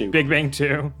week, number 2. Big Bang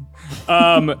 2.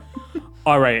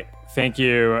 All right. Thank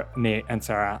you, Nate and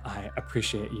Sarah. I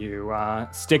appreciate you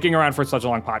sticking around for such a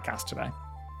long podcast today.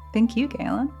 Thank you,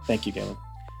 Galen. Thank you, Galen.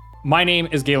 My name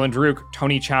is Galen Druk.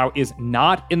 Tony Chow is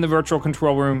not in the virtual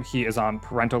control room. He is on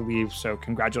parental leave, so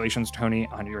congratulations, Tony,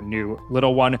 on your new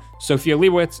little one. Sophia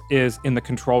Leibowitz is in the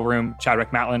control room. Chadwick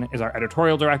Matlin is our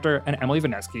editorial director, and Emily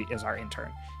Vanesky is our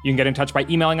intern. You can get in touch by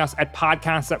emailing us at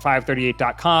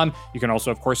podcasts@538.com. You can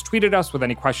also, of course, tweet at us with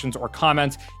any questions or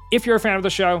comments. If you're a fan of the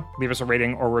show, leave us a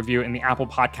rating or review in the Apple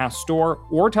Podcast Store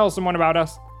or tell someone about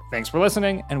us. Thanks for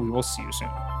listening, and we will see you soon.